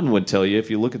bin Laden would tell you, if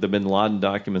you look at the bin Laden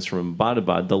documents from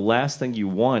Abbottabad, the last thing you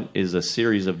want is a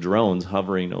series of drones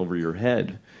hovering over your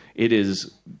head. It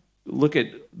is, look at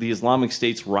the Islamic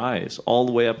State's rise all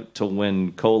the way up to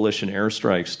when coalition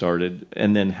airstrikes started,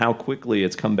 and then how quickly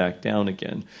it's come back down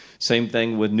again. Same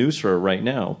thing with Nusra right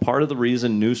now. Part of the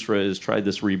reason Nusra has tried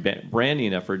this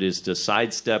rebranding effort is to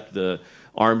sidestep the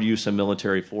armed use of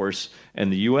military force in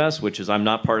the U.S., which is, I'm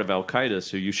not part of Al-Qaeda,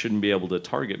 so you shouldn't be able to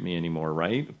target me anymore,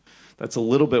 right? That's a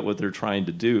little bit what they're trying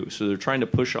to do. So they're trying to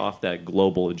push off that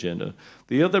global agenda.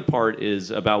 The other part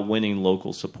is about winning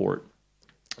local support.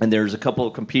 And there's a couple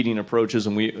of competing approaches,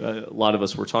 and a lot of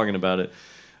us were talking about it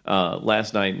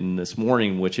last night and this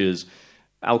morning, which is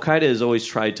Al-Qaeda has always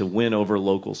tried to win over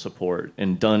local support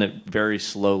and done it very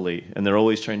slowly, and they're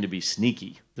always trying to be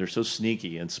sneaky. They're so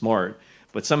sneaky and smart.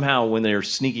 But somehow when they're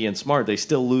sneaky and smart, they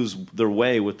still lose their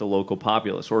way with the local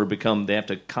populace, or they have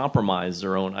to compromise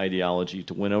their own ideology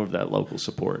to win over that local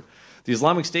support. The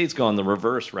Islamic State's gone the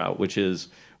reverse route, which is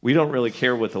we don't really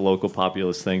care what the local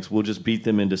populace thinks. We'll just beat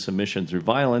them into submission through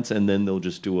violence, and then they'll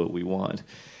just do what we want.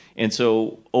 And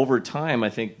so over time, I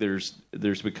think there's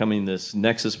becoming this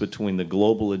nexus between the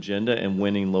global agenda and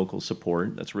winning local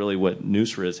support. That's really what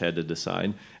Nusra has had to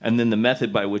decide. And then the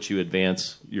method by which you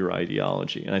advance your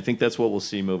ideology. And I think that's what we'll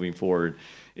see moving forward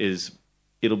is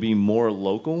it'll be more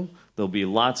local. There'll be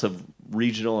lots of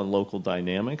regional and local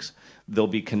dynamics. There'll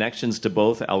be connections to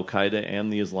both Al-Qaeda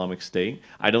and the Islamic State.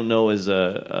 I don't know as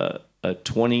a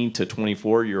 20 to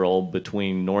 24-year-old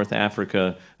between North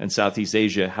Africa and Southeast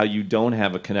Asia, how you don't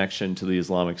have a connection to the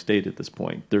Islamic State at this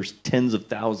point. There's tens of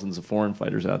thousands of foreign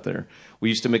fighters out there. We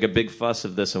used to make a big fuss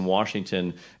of this in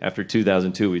Washington after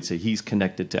 2002. We'd say, he's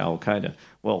connected to Al-Qaeda.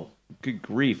 Well, good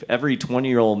grief. Every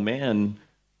 20-year-old man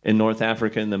in North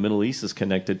Africa and the Middle East is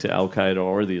connected to Al-Qaeda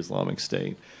or the Islamic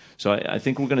State. So I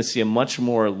think we're going to see a much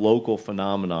more local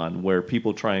phenomenon where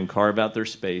people try and carve out their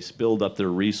space, build up their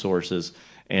resources,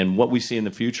 and what we see in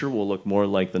the future will look more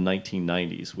like the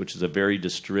 1990s, which is a very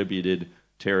distributed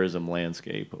terrorism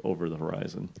landscape over the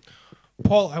horizon.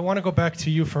 Paul, I want to go back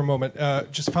to you for a moment,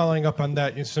 just following up on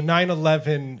that. So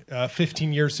 9/11,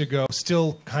 15 years ago,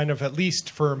 still kind of, at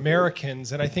least for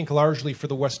Americans, and I think largely for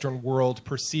the Western world,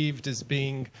 perceived as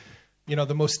being,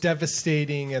 the most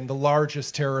devastating and the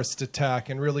largest terrorist attack,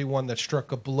 and really one that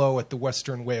struck a blow at the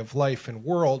Western way of life and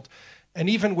world. And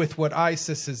even with what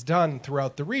ISIS has done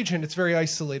throughout the region, it's very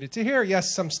isolated to here.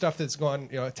 Yes, some stuff that's gone,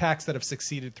 attacks that have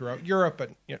succeeded throughout Europe,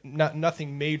 but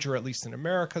nothing major, at least in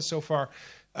America so far.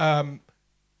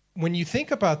 When you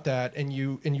think about that and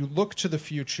you look to the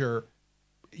future,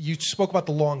 you spoke about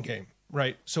the long game,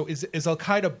 right? So is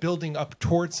Al-Qaeda building up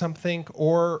towards something,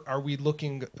 or are we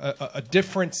looking a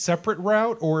different, separate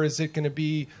route, or is it going to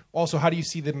be also, how do you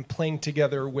see them playing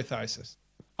together with ISIS?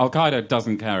 Al-Qaeda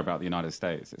doesn't care about the United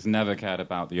States. It's never cared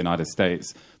about the United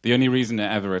States. The only reason it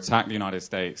ever attacked the United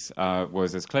States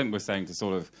was, as Clint was saying, to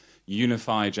sort of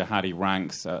unify jihadi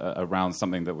ranks around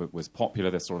something that was popular,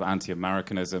 this sort of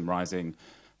anti-Americanism rising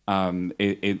in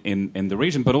the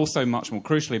region, but also much more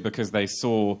crucially because they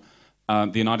saw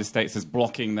the United States as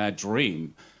blocking their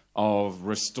dream of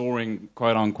restoring,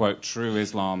 quote-unquote, true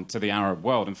Islam to the Arab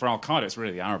world. And for Al-Qaeda, it's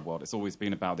really the Arab world. It's always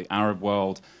been about the Arab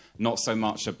world, not so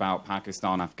much about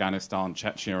Pakistan, Afghanistan,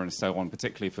 Chechnya, and so on,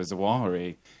 particularly for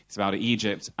Zawahiri. It's about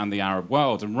Egypt and the Arab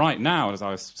world. And right now, as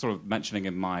I was sort of mentioning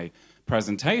in my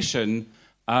presentation,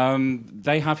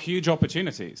 they have huge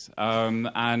opportunities.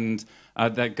 And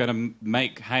they're going to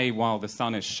make hay while the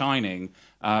sun is shining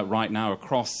right now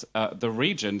across the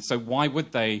region. So why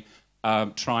would they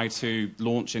try to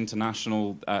launch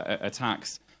international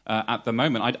attacks at the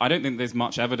moment? I don't think there's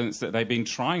much evidence that they've been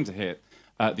trying to hit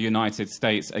the United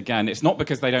States again. It's not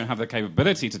because they don't have the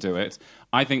capability to do it.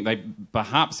 I think they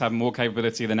perhaps have more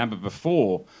capability than ever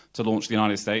before to launch the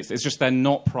United States. It's just they're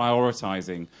not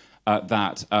prioritizing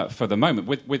that for the moment.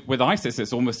 With ISIS,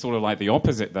 it's almost sort of like the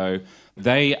opposite, though.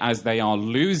 They, as they are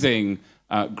losing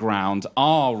ground,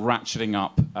 are ratcheting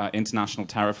up international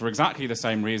terror for exactly the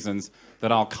same reasons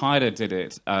that Al-Qaeda did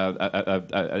it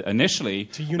initially.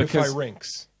 To unify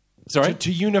ranks. Sorry?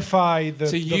 To unify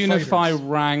the unify fighters.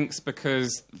 ranks,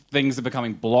 because things are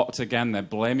becoming blocked again. They're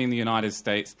blaming the United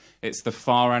States. It's the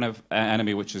far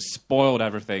enemy which has spoiled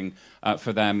everything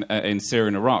for them in Syria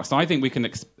and Iraq. So I think we can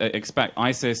expect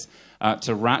ISIS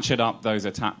to ratchet up those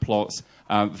attack plots,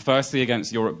 firstly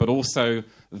against Europe, but also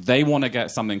they want to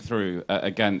get something through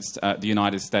against the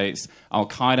United States.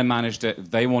 Al-Qaeda managed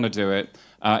it. They want to do it.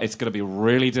 It's going to be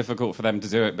really difficult for them to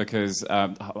do it because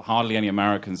hardly any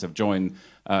Americans have joined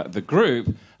the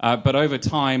group. But over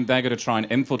time, they're going to try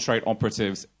and infiltrate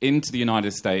operatives into the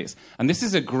United States. And this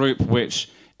is a group which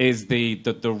is the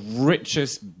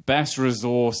richest, best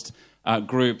resourced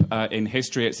group in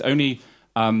history. It's only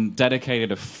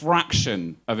dedicated a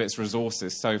fraction of its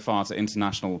resources so far to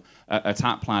international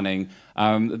attack planning.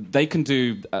 They can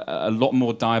do a lot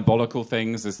more diabolical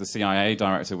things, as the CIA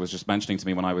director was just mentioning to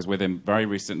me when I was with him very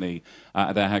recently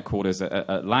at their headquarters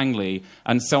at Langley.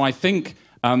 And so I think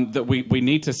that we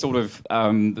need to sort of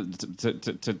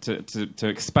to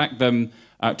expect them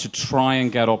to try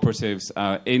and get operatives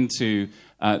into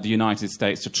the United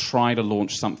States to try to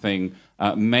launch something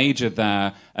major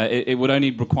there. It would only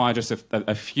require just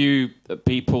a few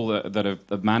people that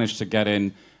have managed to get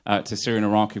in to Syria and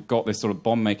Iraq, who've got this sort of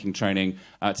bomb-making training,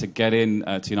 to get in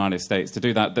to the United States to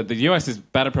do that. The US is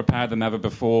better prepared than ever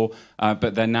before,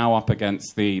 but they're now up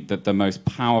against the most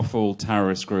powerful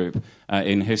terrorist group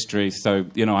in history. So,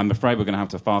 I'm afraid we're going to have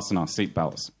to fasten our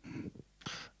seatbelts.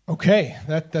 Okay,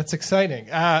 that's exciting.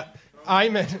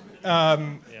 Aymenn,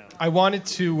 I wanted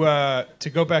to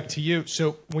go back to you.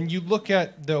 So when you look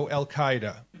at, though,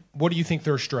 Al-Qaeda, what do you think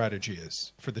their strategy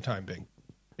is for the time being?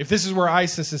 If this is where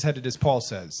ISIS is headed, as Paul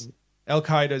says,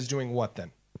 Al-Qaeda is doing what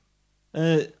then?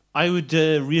 I would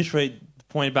reiterate the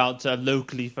point about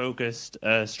locally focused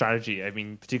strategy. I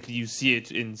mean, particularly you see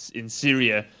it in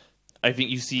Syria. I think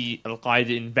you see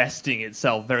Al-Qaeda investing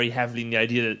itself very heavily in the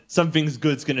idea that something's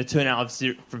good's going to turn out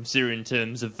from Syria in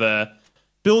terms of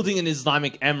building an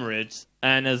Islamic emirate,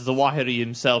 and as the Zawahiri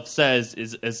himself says,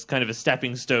 is as kind of a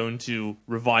stepping stone to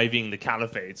reviving the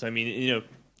caliphate. So, I mean,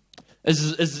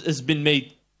 as has been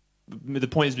made, the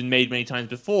point has been made many times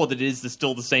before that it is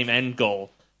still the same end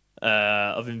goal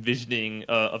of envisioning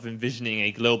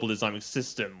a global Islamic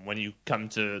system. When you come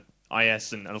to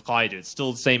IS and Al-Qaeda, it's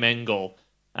still the same end goal,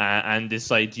 and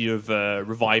this idea of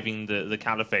reviving the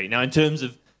caliphate. Now, in terms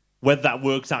of whether that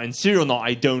works out in Syria or not,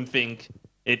 I don't think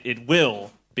it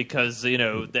will, because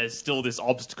there's still this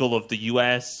obstacle of the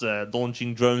US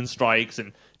launching drone strikes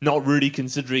and not really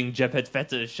considering Jabhat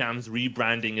Fatah Sham's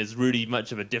rebranding as really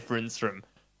much of a difference from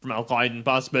Al-Qaeda and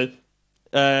past. But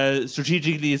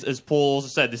strategically, as Paul also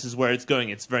said, this is where it's going.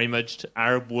 It's very much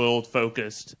Arab world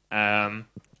focused,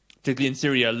 particularly in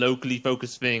Syria, a locally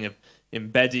focused thing of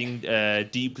embedding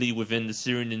deeply within the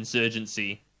Syrian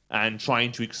insurgency and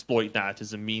trying to exploit that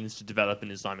as a means to develop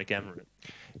an Islamic emirate.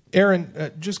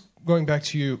 Aaron, just going back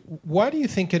to you, why do you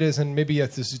think it is, and maybe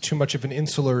this is too much of an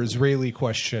insular Israeli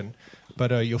question,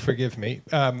 but you'll forgive me.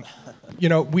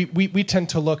 We tend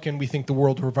to look and we think the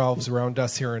world revolves around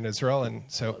us here in Israel, and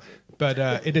so, but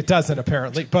it doesn't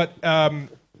apparently. But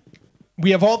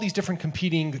we have all these different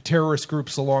competing terrorist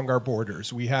groups along our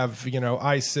borders. We have,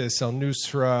 ISIS,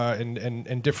 al-Nusra,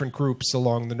 and different groups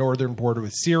along the northern border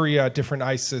with Syria, different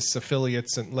ISIS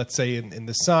affiliates, and let's say in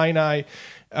the Sinai.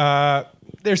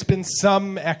 There's been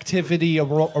some activity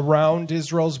around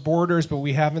Israel's borders, but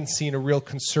we haven't seen a real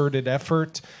concerted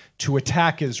effort to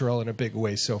attack Israel in a big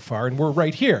way so far. And we're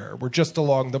right here. We're just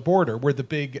along the border. We're the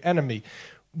big enemy.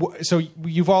 So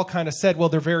you've all kind of said, well,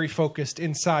 they're very focused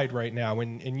inside right now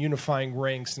in unifying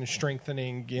ranks and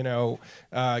strengthening,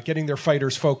 getting their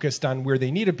fighters focused on where they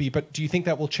need to be. But do you think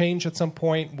that will change at some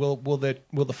point? Will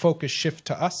the focus shift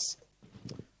to us?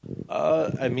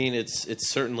 I mean,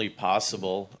 it's certainly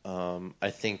possible.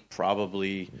 I think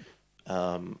probably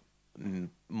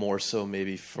more so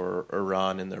maybe for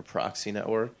Iran and their proxy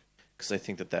network, because I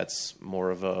think that's more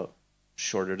of a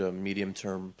shorter to medium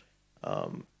term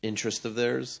interest of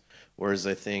theirs. Whereas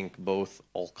I think both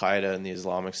Al-Qaeda and the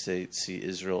Islamic State see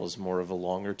Israel as more of a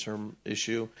longer term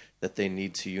issue, that they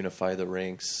need to unify the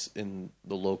ranks in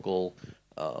the local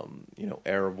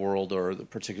Arab world or the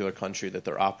particular country that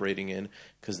they're operating in,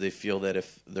 because they feel that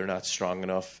if they're not strong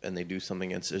enough and they do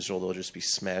something against Israel, they'll just be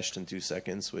smashed in 2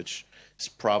 seconds, which is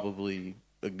probably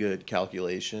a good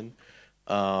calculation,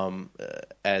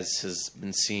 as has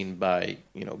been seen by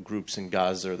groups in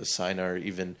Gaza or the Sinai, or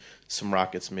even some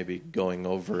rockets maybe going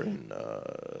over in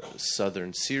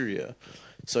southern Syria.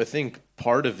 So I think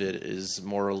part of it is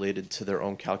more related to their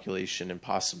own calculation and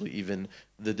possibly even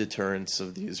the deterrence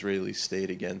of the Israeli state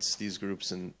against these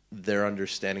groups and their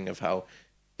understanding of how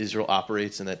Israel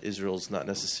operates, and that Israel's not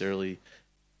necessarily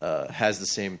has the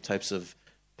same types of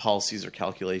policies or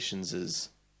calculations as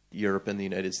Europe and the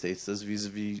United States does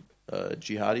vis-a-vis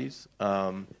jihadis.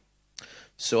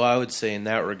 So I would say in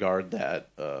that regard that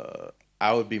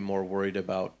I would be more worried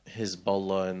about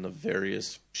Hezbollah and the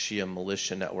various Shia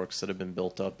militia networks that have been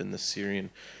built up in the Syrian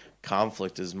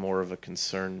conflict is more of a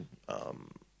concern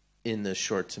in the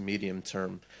short to medium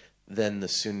term than the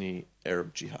Sunni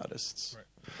Arab jihadists.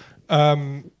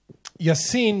 Right.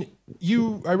 Yassin,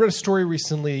 I read a story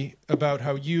recently about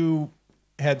how you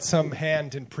had some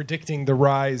hand in predicting the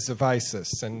rise of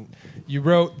ISIS, and you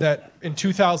wrote that in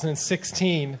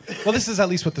 2016. Well, this is at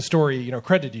least what the story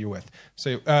credited you with.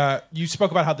 So you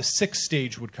spoke about how the 6th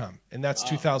stage would come, and that's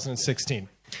 2016.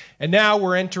 And now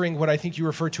we're entering what I think you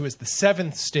refer to as the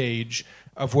 7th stage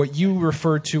of what you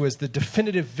refer to as the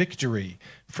definitive victory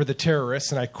for the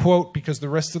terrorists. And I quote, because the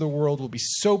rest of the world will be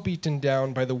so beaten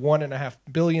down by the 1.5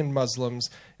 billion Muslims,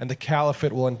 and the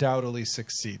caliphate will undoubtedly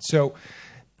succeed. So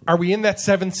are we in that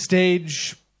 7th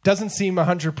stage? Doesn't seem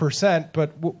 100%,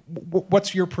 but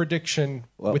what's your prediction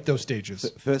with those stages?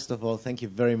 First of all, thank you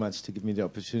very much to give me the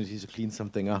opportunity to clean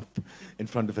something up in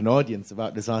front of an audience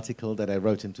about this article that I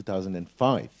wrote in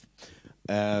 2005.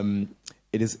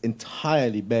 It is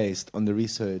entirely based on the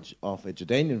research of a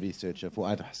Jordanian researcher,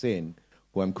 Fuad Hussein,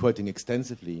 who I'm quoting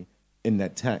extensively in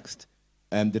that text.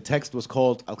 The text was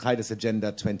called Al-Qaeda's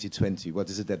Agenda 2020.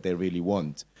 What is it that they really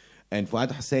want? And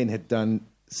Fuad Hussein had done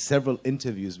several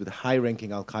interviews with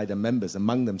high-ranking Al-Qaeda members,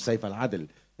 among them Saif al-Adil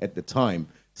at the time,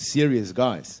 serious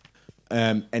guys,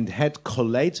 and had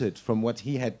collated from what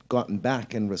he had gotten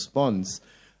back in response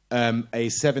a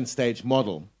 7-stage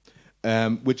model,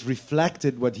 which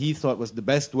reflected what he thought was the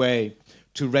best way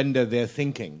to render their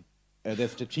thinking, their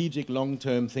strategic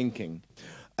long-term thinking.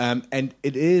 And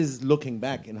it is, looking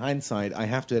back in hindsight, I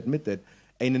have to admit that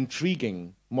an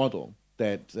intriguing model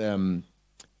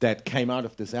that came out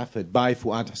of this effort by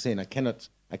Fuad Hussein. I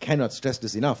cannot stress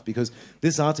this enough, because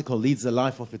this article leads a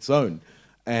life of its own.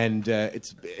 And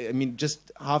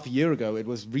just half a year ago, it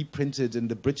was reprinted in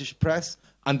the British press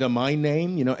under my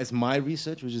name, as my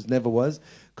research, which it never was,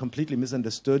 completely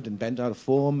misunderstood and bent out of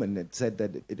form. And it said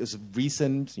that it was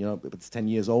recent, it's 10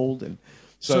 years old. And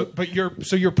so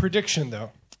your prediction,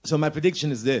 though? So my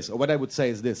prediction is this, or what I would say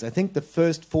is this. I think the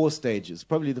first 4 stages,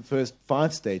 probably the first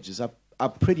 5 stages, are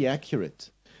pretty accurate.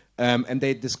 And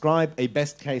they describe a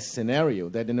best-case scenario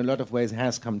that in a lot of ways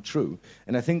has come true.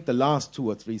 And I think the last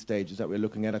 2 or 3 stages that we're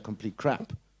looking at are complete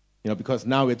crap. Because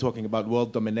now we're talking about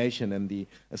world domination and the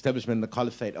establishment of the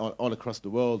caliphate all across the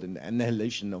world and the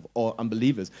annihilation of all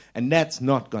unbelievers. And that's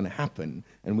not going to happen.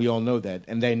 And we all know that,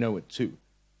 and they know it too.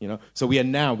 So we are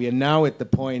now at the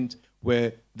point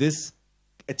where this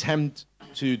attempt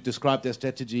to describe their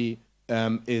strategy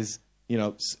is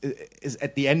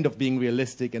at the end of being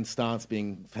realistic and starts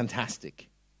being fantastic,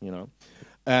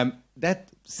 That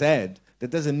said,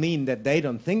 that doesn't mean that they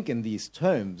don't think in these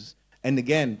terms. And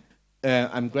again,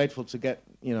 I'm grateful to get,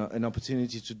 an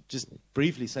opportunity to just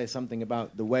briefly say something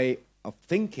about the way of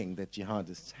thinking that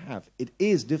jihadists have. It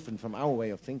is different from our way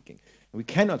of thinking. And we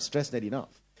cannot stress that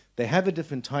enough. They have a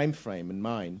different time frame in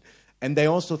mind, and they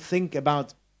also think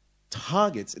about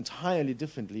targets entirely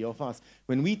differently of us.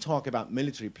 When we talk about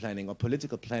military planning or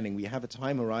political planning, we have a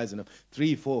time horizon of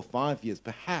 3, 4, 5 years,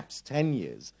 perhaps 10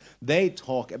 years. They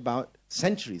talk about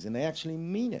centuries, and they actually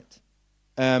mean it.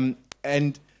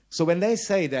 And so when they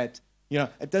say that,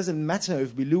 it doesn't matter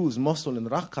if we lose Mosul and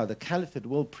Raqqa, the caliphate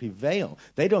will prevail.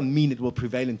 They don't mean it will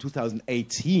prevail in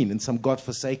 2018 in some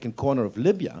godforsaken corner of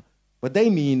Libya. What they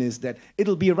mean is that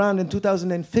it'll be around in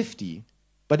 2050,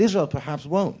 but Israel perhaps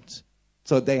won't.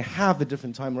 So they have a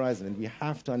different time horizon, and we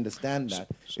have to understand that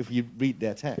if you read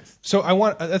their text. So I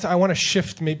want to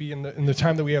shift maybe in the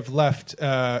time that we have left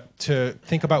to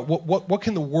think about what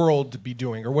can the world be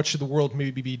doing, or what should the world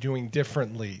maybe be doing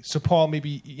differently. So Paul,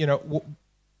 maybe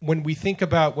when we think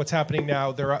about what's happening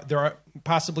now, there are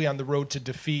possibly on the road to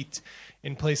defeat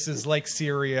in places like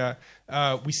Syria.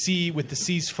 We see with the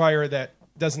ceasefire that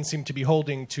doesn't seem to be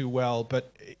holding too well,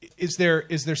 but is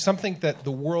there something that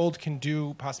the world can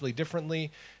do possibly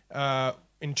differently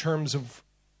in terms of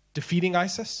defeating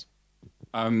ISIS?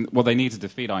 Well, they need to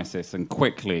defeat ISIS and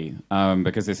quickly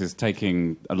because this is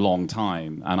taking a long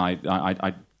time. And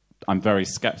I'm very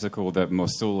skeptical that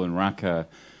Mosul and Raqqa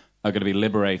are going to be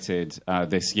liberated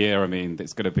this year. I mean,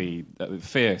 it's going to be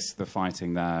fierce, the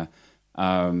fighting there.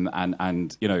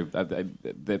 And you know,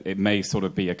 it may sort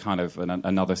of be a kind of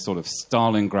another sort of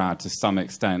Stalingrad to some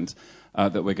extent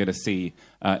that we're going to see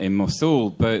in Mosul.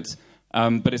 But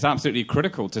it's absolutely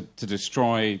critical to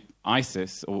destroy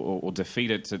ISIS or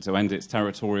defeat it, to end its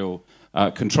territorial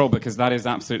control, because that is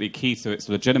absolutely key to its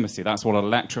legitimacy. That's what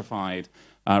electrified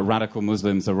radical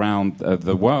Muslims around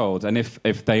the world. And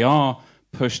if they are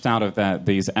pushed out of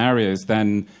these areas,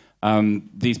 then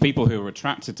these people who are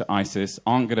attracted to ISIS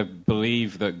aren't going to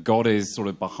believe that God is sort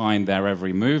of behind their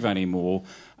every move anymore,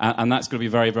 and that's going to be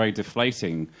very, very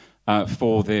deflating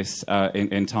for this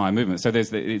entire movement. So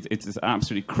it's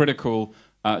absolutely critical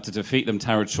to defeat them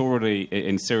territorially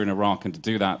in Syria and Iraq, and to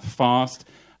do that fast.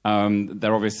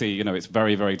 They're obviously, you know, it's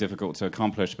very, very difficult to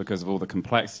accomplish because of all the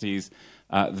complexities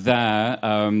there.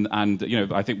 And, you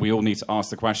know, I think we all need to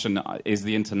ask the question, is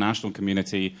the international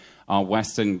community, our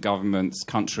Western governments,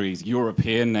 countries,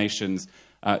 European nations,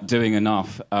 doing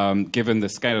enough given the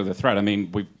scale of the threat? I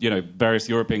mean, various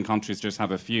European countries just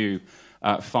have a few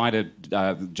fighter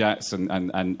jets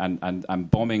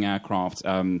and bombing aircraft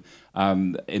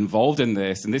involved in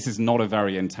this, and this is not a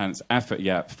very intense effort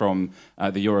yet from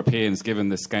the Europeans, given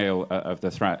the scale of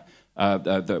the threat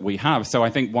that we have. So I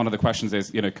think one of the questions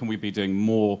is, you know, can we be doing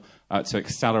more to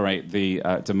accelerate the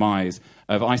demise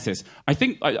of ISIS? I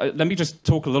think let me just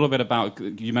talk a little bit about,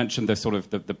 you mentioned the sort of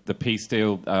the peace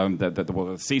deal,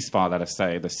 the ceasefire, let us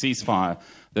say, the ceasefire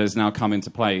that has now come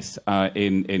into place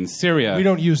in Syria. We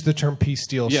don't use the term peace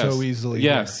deal so easily.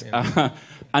 Yes. Yeah.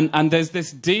 And there's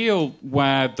this deal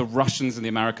where the Russians and the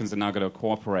Americans are now going to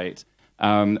cooperate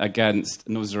against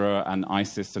Nusra and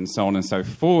ISIS and so on and so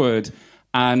forward.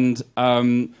 And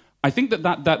I think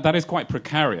that is quite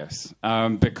precarious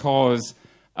because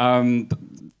on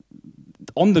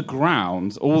the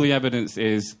ground, all the evidence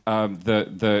is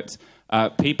that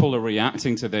people are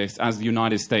reacting to this as the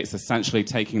United States essentially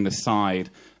taking the side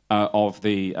of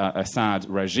the Assad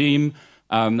regime.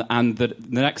 And the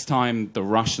next time the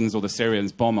Russians or the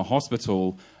Syrians bomb a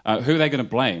hospital, who are they going to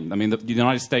blame? I mean, the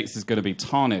United States is going to be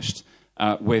tarnished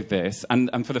with this.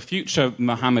 And for the future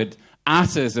Mohammed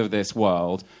Attahs of this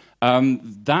world,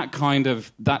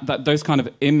 those kind of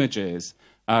images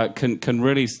can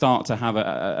really start to have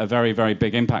a very, very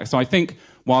big impact. So I think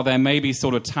while there may be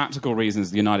sort of tactical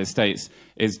reasons the United States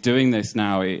is doing this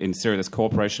now in Syria, this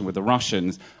cooperation with the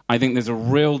Russians, I think there's a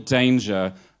real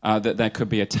danger that there could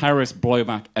be a terrorist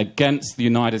blowback against the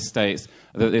United States,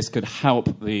 that this could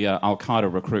help the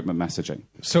Al-Qaeda recruitment messaging.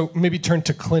 So maybe turn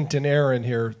to Clint and Aaron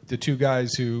here, the two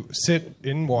guys who sit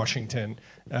in Washington.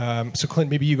 So Clint,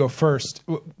 maybe you go first.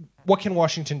 What can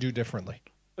Washington do differently?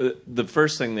 The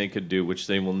first thing they could do, which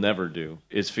they will never do,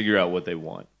 is figure out what they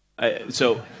want.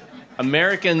 So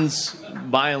Americans,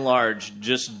 by and large,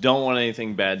 just don't want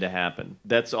anything bad to happen.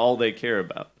 That's all they care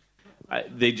about.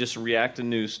 They just react to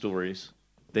news stories.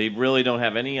 They really don't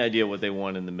have any idea what they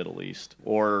want in the Middle East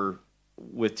or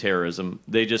with terrorism.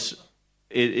 It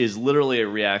is literally a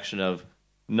reaction of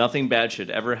nothing bad should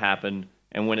ever happen,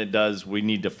 and when it does, we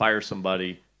need to fire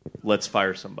somebody. Let's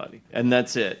fire somebody. And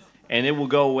that's it. And it will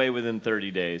go away within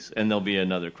 30 days, and there'll be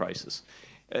another crisis.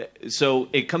 So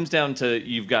it comes down to,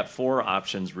 you've got four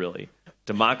options, really.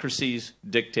 Democracies,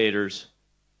 dictators,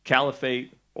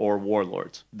 caliphate, or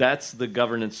warlords. That's the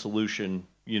governance solution,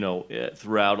 you know,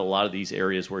 throughout a lot of these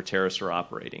areas where terrorists are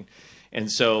operating. And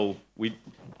so we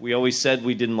always said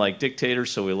we didn't like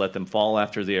dictators, so we let them fall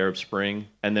after the Arab Spring.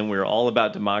 And then we were all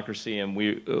about democracy, and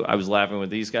I was laughing with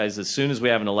these guys. As soon as we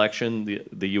have an election,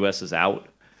 the U.S. is out.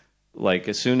 Like,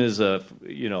 as soon as a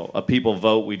people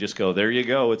vote, we just go, there you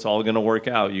go, it's all going to work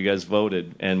out. You guys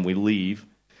voted, and we leave.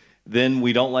 Then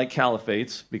we don't like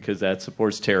caliphates because that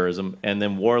supports terrorism. And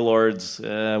then warlords, we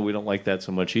don't like that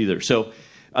so much either. So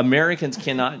Americans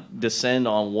cannot descend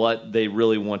on what they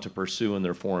really want to pursue in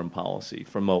their foreign policy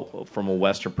from a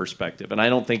Western perspective. And I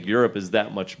don't think Europe is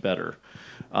that much better.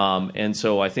 And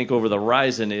so I think over the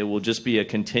horizon, it will just be a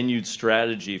continued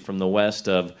strategy from the West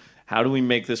of, how do we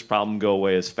make this problem go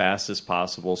away as fast as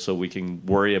possible so we can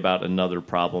worry about another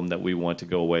problem that we want to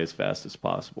go away as fast as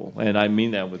possible? And I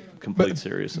mean that with complete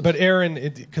seriousness. But Aaron,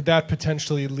 could that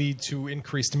potentially lead to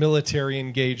increased military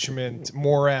engagement,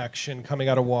 more action coming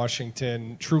out of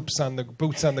Washington, boots on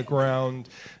the ground,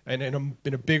 and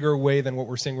in a bigger way than what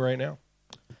we're seeing right now?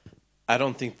 I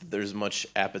don't think that there's much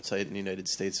appetite in the United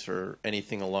States for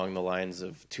anything along the lines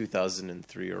of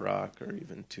 2003 Iraq or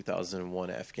even 2001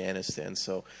 Afghanistan.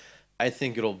 So I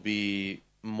think it'll be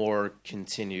more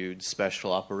continued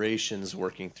special operations,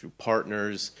 working through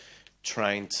partners,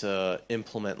 trying to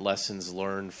implement lessons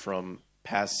learned from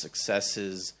past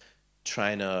successes,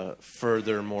 trying to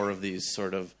further more of these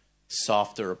sort of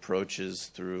softer approaches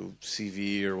through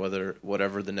CV or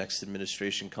whatever the next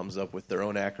administration comes up with their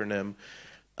own acronym,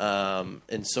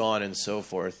 and so on and so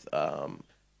forth.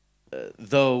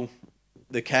 Though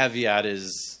the caveat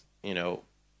is,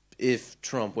 if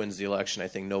Trump wins the election, I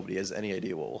think nobody has any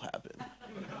idea what will happen.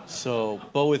 So,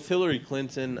 but with Hillary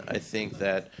Clinton, I think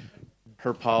that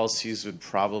her policies would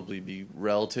probably be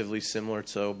relatively similar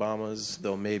to Obama's,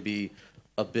 though maybe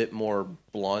a bit more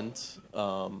blunt,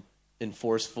 and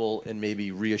forceful, and maybe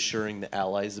reassuring the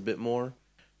allies a bit more.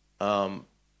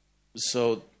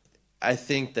 So I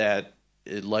think that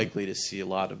it's likely to see a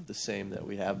lot of the same that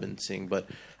we have been seeing. But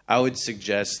I would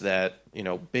suggest that,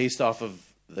 based off of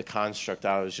the construct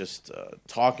I was just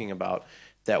talking about,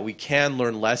 that we can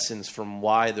learn lessons from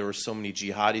why there were so many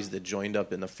jihadis that joined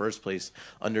up in the first place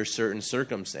under certain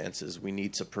circumstances. We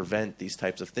need to prevent these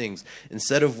types of things.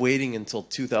 Instead of waiting until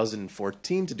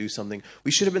 2014 to do something,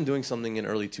 we should have been doing something in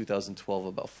early 2012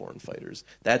 about foreign fighters.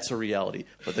 That's a reality.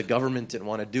 But the government didn't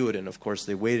want to do it, and of course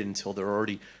they waited until there were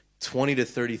already 20 to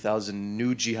 30,000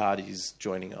 new jihadis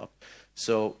joining up.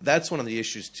 So that's one of the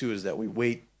issues too, is that we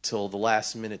wait till the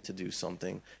last minute to do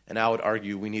something, and I would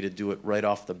argue we need to do it right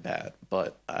off the bat.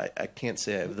 But I can't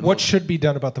say I have the What should be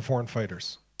done about the foreign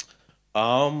fighters?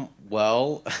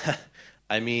 Well,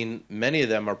 I mean, many of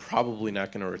them are probably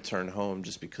not going to return home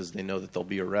just because they know that they'll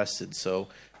be arrested. So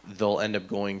they'll end up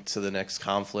going to the next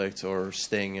conflict or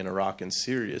staying in Iraq and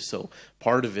Syria. So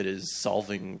part of it is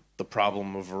solving the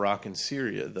problem of Iraq and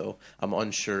Syria, though I'm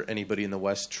unsure anybody in the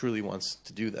West truly wants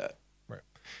to do that.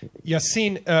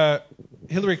 Yassin,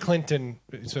 Hillary Clinton,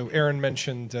 so Aaron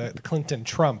mentioned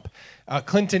Clinton-Trump.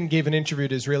 Clinton gave an interview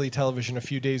to Israeli television a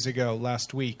few days ago,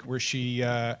 last week, where she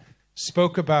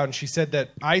spoke about, and she said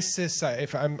that ISIS,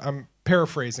 if I'm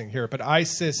paraphrasing here, but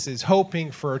ISIS is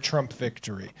hoping for a Trump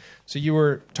victory. So you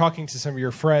were talking to some of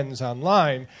your friends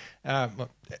online.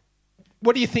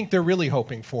 What do you think they're really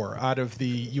hoping for out of the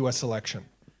U.S. election?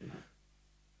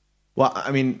 Well,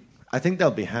 I mean, I think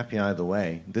they'll be happy either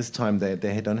way. This time they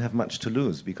don't have much to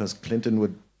lose, because Clinton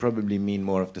would probably mean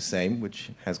more of the same, which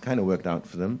has kind of worked out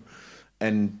for them.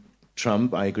 And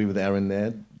Trump, I agree with Aaron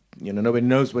there, nobody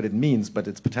knows what it means, but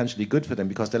it's potentially good for them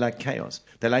because they like chaos.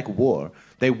 They like war.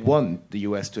 They want the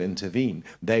US to intervene.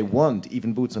 They want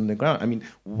even boots on the ground. I mean,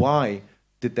 why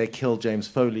did they kill James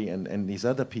Foley and these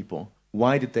other people?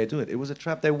 Why did they do it? It was a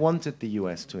trap. They wanted the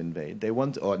US to invade.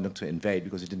 Or not to invade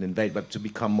because it didn't invade, but to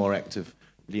become more active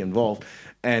involved,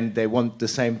 and they want the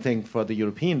same thing for the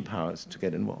European powers to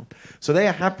get involved. So they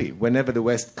are happy. Whenever the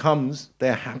West comes, they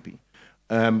are happy.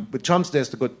 With Trump,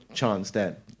 there's a good chance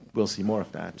that we'll see more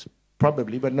of that,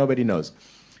 probably, but nobody knows.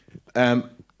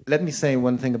 Let me say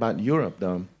one thing about Europe,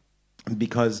 though,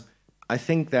 because I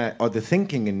think that, or the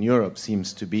thinking in Europe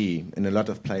seems to be, in a lot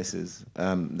of places,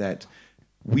 that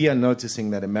we are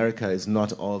noticing that America is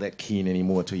not all that keen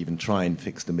anymore to even try and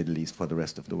fix the Middle East for the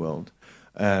rest of the world.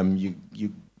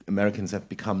 Americans have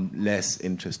become less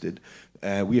interested.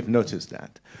 We have noticed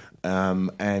that.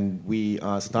 And we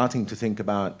are starting to think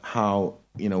about how,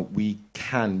 we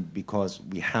can, because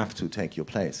we have to take your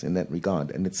place in that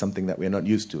regard. And it's something that we're not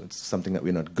used to. It's something that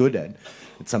we're not good at.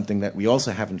 It's something that we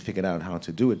also haven't figured out how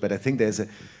to do it. But I think there's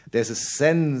a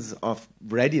sense of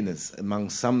readiness among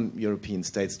some European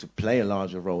states to play a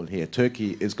larger role here.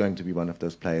 Turkey is going to be one of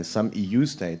those players. Some EU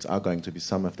states are going to be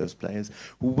some of those players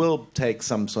who will take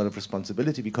some sort of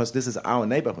responsibility, because this is our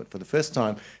neighborhood. For the first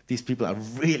time, these people are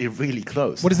really, really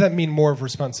close. What does that mean, more of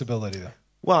responsibility, though?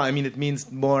 Well, I mean, it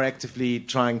means more actively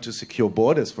trying to secure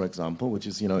borders, for example, which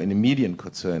is, an immediate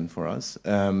concern for us.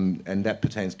 And that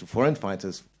pertains to foreign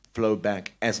fighters flow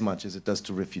back as much as it does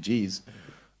to refugees.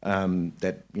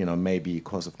 That, may be a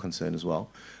cause of concern as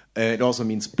well. It also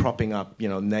means propping up,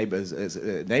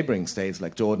 neighboring states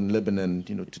like Jordan, Lebanon,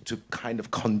 to kind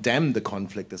of condemn the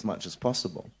conflict as much as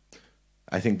possible.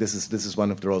 I think this is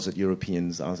one of the roles that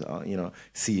Europeans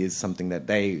see as something that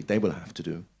they will have to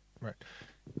do. Right.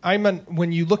 Aymenn,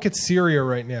 when you look at Syria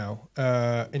right now,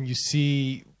 and you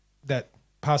see that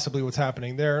possibly what's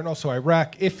happening there, and also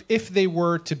Iraq, if they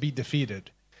were to be defeated,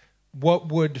 what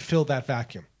would fill that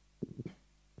vacuum?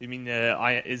 You mean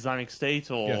Islamic State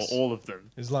or Yes. all of them?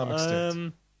 Islamic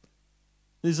State.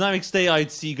 The Islamic State,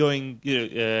 I'd see going,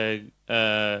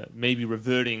 maybe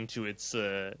reverting to its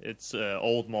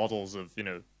old models of,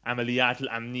 Amaliyat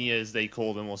al-Amniya, as they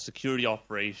call them, or security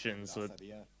operations,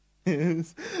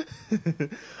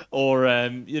 or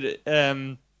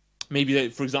maybe,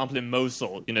 for example, in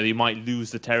Mosul, they might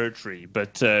lose the territory,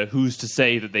 but who's to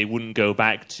say that they wouldn't go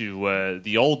back to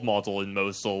the old model in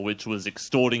Mosul, which was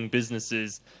extorting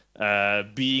businesses,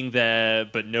 being there,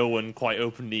 but no one quite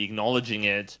openly acknowledging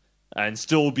it, and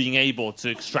still being able to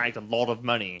extract a lot of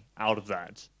money out of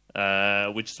that.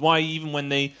 Which is why even when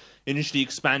they initially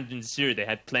expanded into Syria, they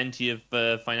had plenty of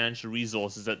financial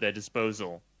resources at their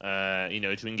disposal,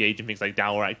 to engage in things like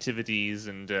dawah activities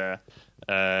and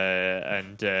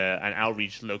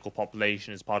outreach to local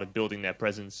population as part of building their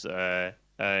presence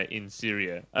in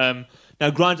Syria.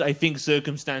 Now, granted, I think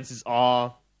circumstances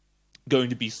are going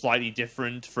to be slightly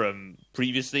different from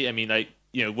previously. I mean,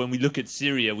 when we look at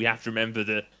Syria, we have to remember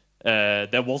that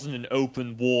there wasn't an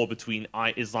open war between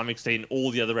Islamic State and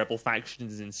all the other rebel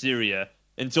factions in Syria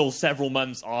until several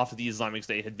months after the Islamic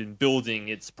State had been building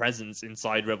its presence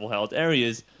inside rebel-held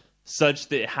areas, such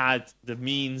that it had the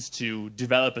means to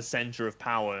develop a center of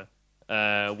power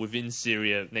within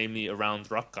Syria, namely around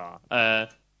Raqqa.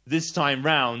 This time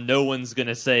round, no one's going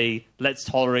to say, let's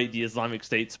tolerate the Islamic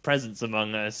State's presence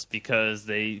among us because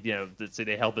they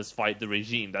help us fight the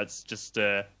regime. That's just,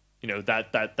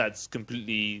 that's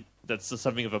completely, that's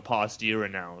something of a past era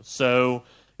now. So,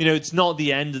 it's not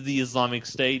the end of the Islamic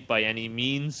State by any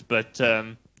means, but,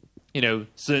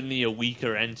 certainly a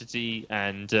weaker entity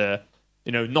and,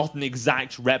 not an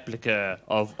exact replica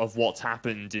of what's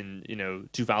happened in,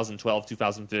 2012,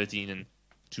 2013, and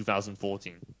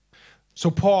 2014. So,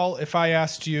 Paul, if I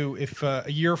asked you if a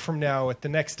year from now at the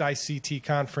next ICT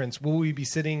conference, will we be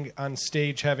sitting on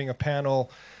stage having a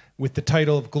panel with the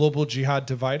title of Global Jihad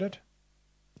Divided?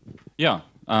 Yeah.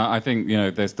 I think,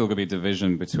 there's still going to be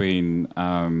division between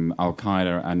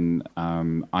Al-Qaeda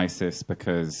and ISIS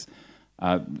because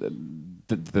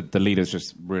the leaders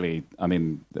just really,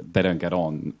 they don't get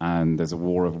on. And there's a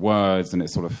war of words and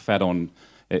it's sort of fed on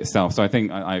itself. So I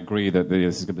think I agree that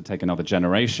this is going to take another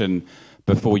generation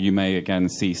before you may again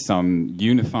see some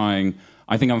unifying.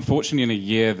 I think, unfortunately, in a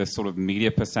year, the sort of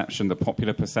media perception, the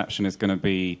popular perception is going to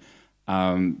be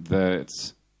that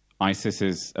ISIS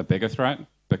is a bigger threat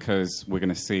because we're going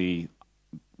to see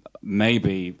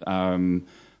maybe some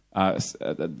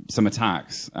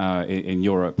attacks in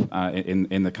Europe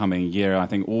in the coming year. I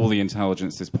think all the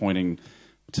intelligence is pointing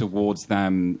towards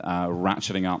them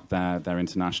ratcheting up their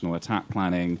international attack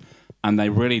planning. And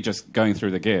they're really just going through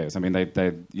the gears. I mean,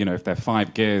 if they're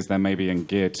 5 gears, they're maybe in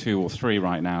gear 2 or 3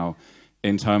 right now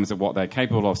in terms of what they're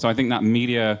capable of. So I think that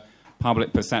media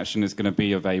public perception is going to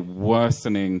be of a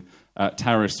worsening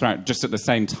terrorist threat just at the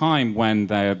same time when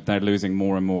they're losing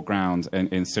more and more ground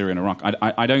in Syria and Iraq.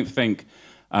 I don't think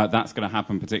that's going to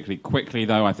happen particularly quickly,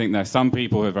 though. I think there's some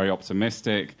people who are very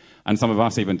optimistic, and some of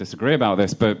us even disagree about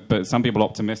this, but some people are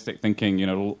optimistic thinking,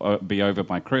 it'll be over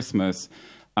by Christmas.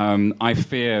 I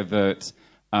fear that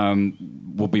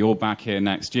we'll be all back here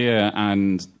next year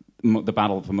and the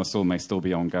battle for Mosul may still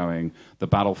be ongoing. The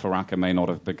battle for Raqqa may not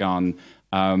have begun.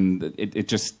 It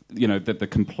just, the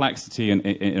complexity in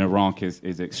Iraq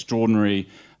is extraordinary.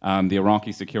 The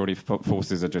Iraqi security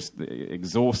forces are just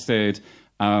exhausted.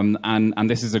 And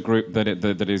this is a group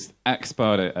that is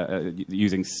expert at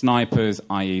using snipers,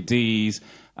 IEDs,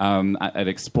 at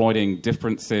exploiting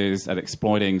differences, at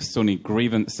exploiting Sunni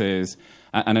grievances.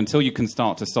 And until you can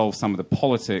start to solve some of the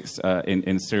politics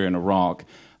in Syria and Iraq,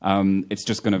 it's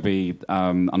just going to be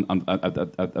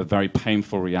a very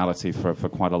painful reality for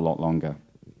quite a lot longer.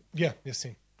 Yeah,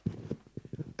 Yassin.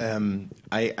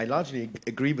 I largely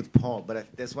agree with Paul, but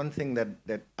there's one thing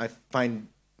that I find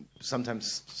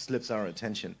sometimes slips our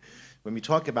attention. When we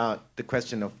talk about the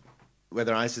question of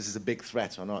whether ISIS is a big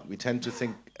threat or not, we tend to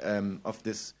think of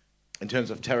this in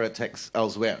terms of terror attacks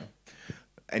elsewhere.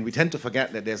 And we tend to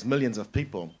forget that there's millions of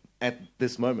people at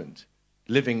this moment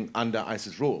living under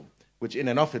ISIS rule, which in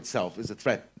and of itself is a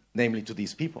threat, namely to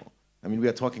these people. I mean, we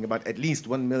are talking about at least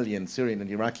 1 million Syrian and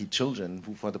Iraqi children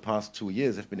who for the past 2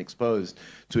 years have been exposed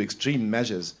to extreme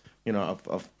measures,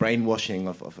 of brainwashing,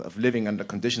 of living under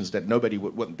conditions that nobody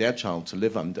would want their child to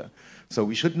live under. So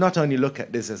we should not only look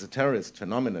at this as a terrorist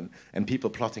phenomenon and people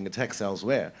plotting attacks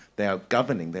elsewhere. They are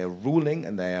governing, they are ruling,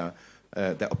 and they're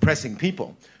oppressing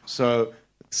people. So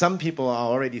some people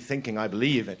are already thinking, I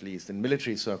believe at least, in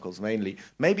military circles mainly,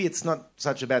 maybe it's not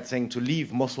such a bad thing to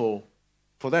leave Mosul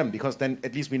for them, because then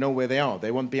at least we know where they are.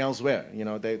 They won't be elsewhere.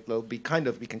 They'll be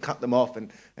we can cut them off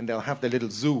and they'll have their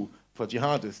little zoo for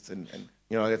jihadists and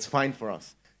that's fine for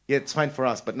us. Yeah, it's fine for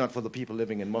us, but not for the people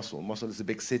living in Mosul. Mosul is a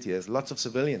big city. There's lots of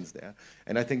civilians there,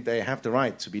 and I think they have the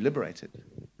right to be liberated.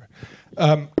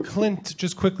 Clint,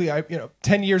 just quickly,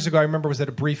 10 years ago, I remember I was at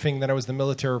a briefing, then I was the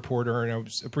military reporter, and I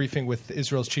was a briefing with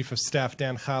Israel's Chief of Staff,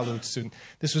 Dan Chalutz, and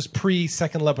this was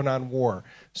pre-Second Lebanon War.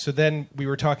 So then we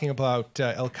were talking about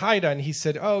Al-Qaeda, and he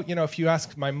said, if you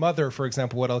ask my mother, for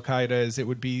example, what Al-Qaeda is, it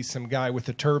would be some guy with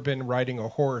a turban riding a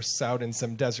horse out in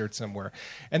some desert somewhere.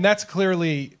 And that's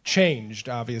clearly changed,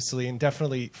 obviously, and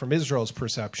definitely from Israel's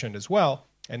perception as well.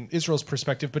 And Israel's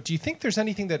perspective, but do you think there's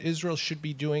anything that Israel should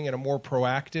be doing in a more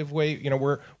proactive way?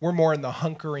 We're more in the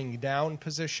hunkering down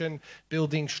position,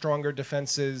 building stronger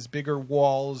defenses, bigger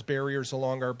walls, barriers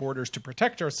along our borders to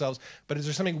protect ourselves. But is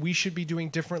there something we should be doing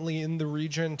differently in the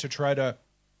region to try to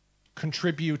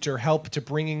contribute or help to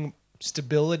bringing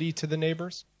stability to the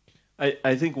neighbors?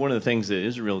 I think one of the things that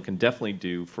Israel can definitely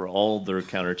do for all their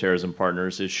counterterrorism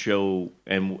partners is show,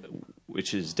 and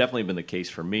which has definitely been the case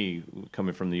for me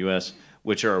coming from the U.S.,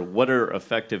 which are what are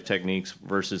effective techniques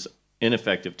versus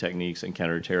ineffective techniques in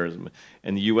counterterrorism.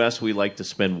 In the U.S., we like to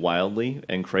spend wildly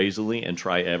and crazily and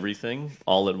try everything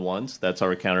all at once. That's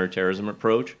our counterterrorism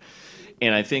approach.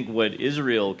 And I think what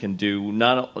Israel can do,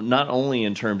 not only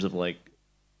in terms of like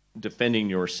defending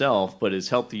yourself, but is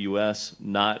help the U.S.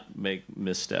 not make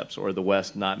missteps or the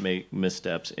West not make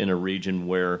missteps in a region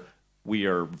where we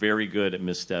are very good at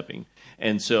misstepping.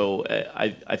 And so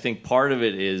I think part of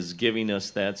it is giving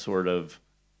us that sort of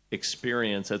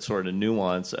experience, that sort of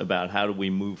nuance about how do we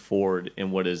move forward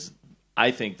in what is,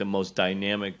 I think, the most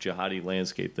dynamic jihadi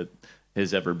landscape that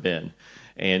has ever been.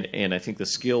 And I think the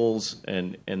skills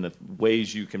and the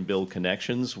ways you can build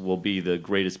connections will be the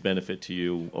greatest benefit to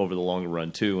you over the long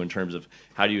run, too, in terms of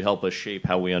how do you help us shape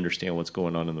how we understand what's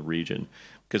going on in the region.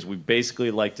 Because we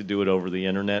basically like to do it over the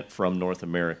internet from North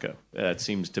America. That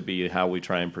seems to be how we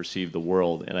try and perceive the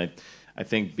world. And I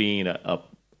think being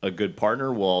a good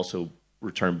partner will also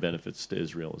return benefits to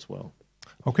Israel as well.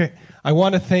 Okay. I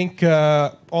want to thank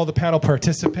all the panel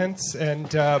participants and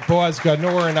Boaz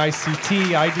Ganor and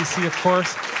ICT, IDC, of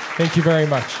course. Thank you very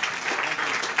much.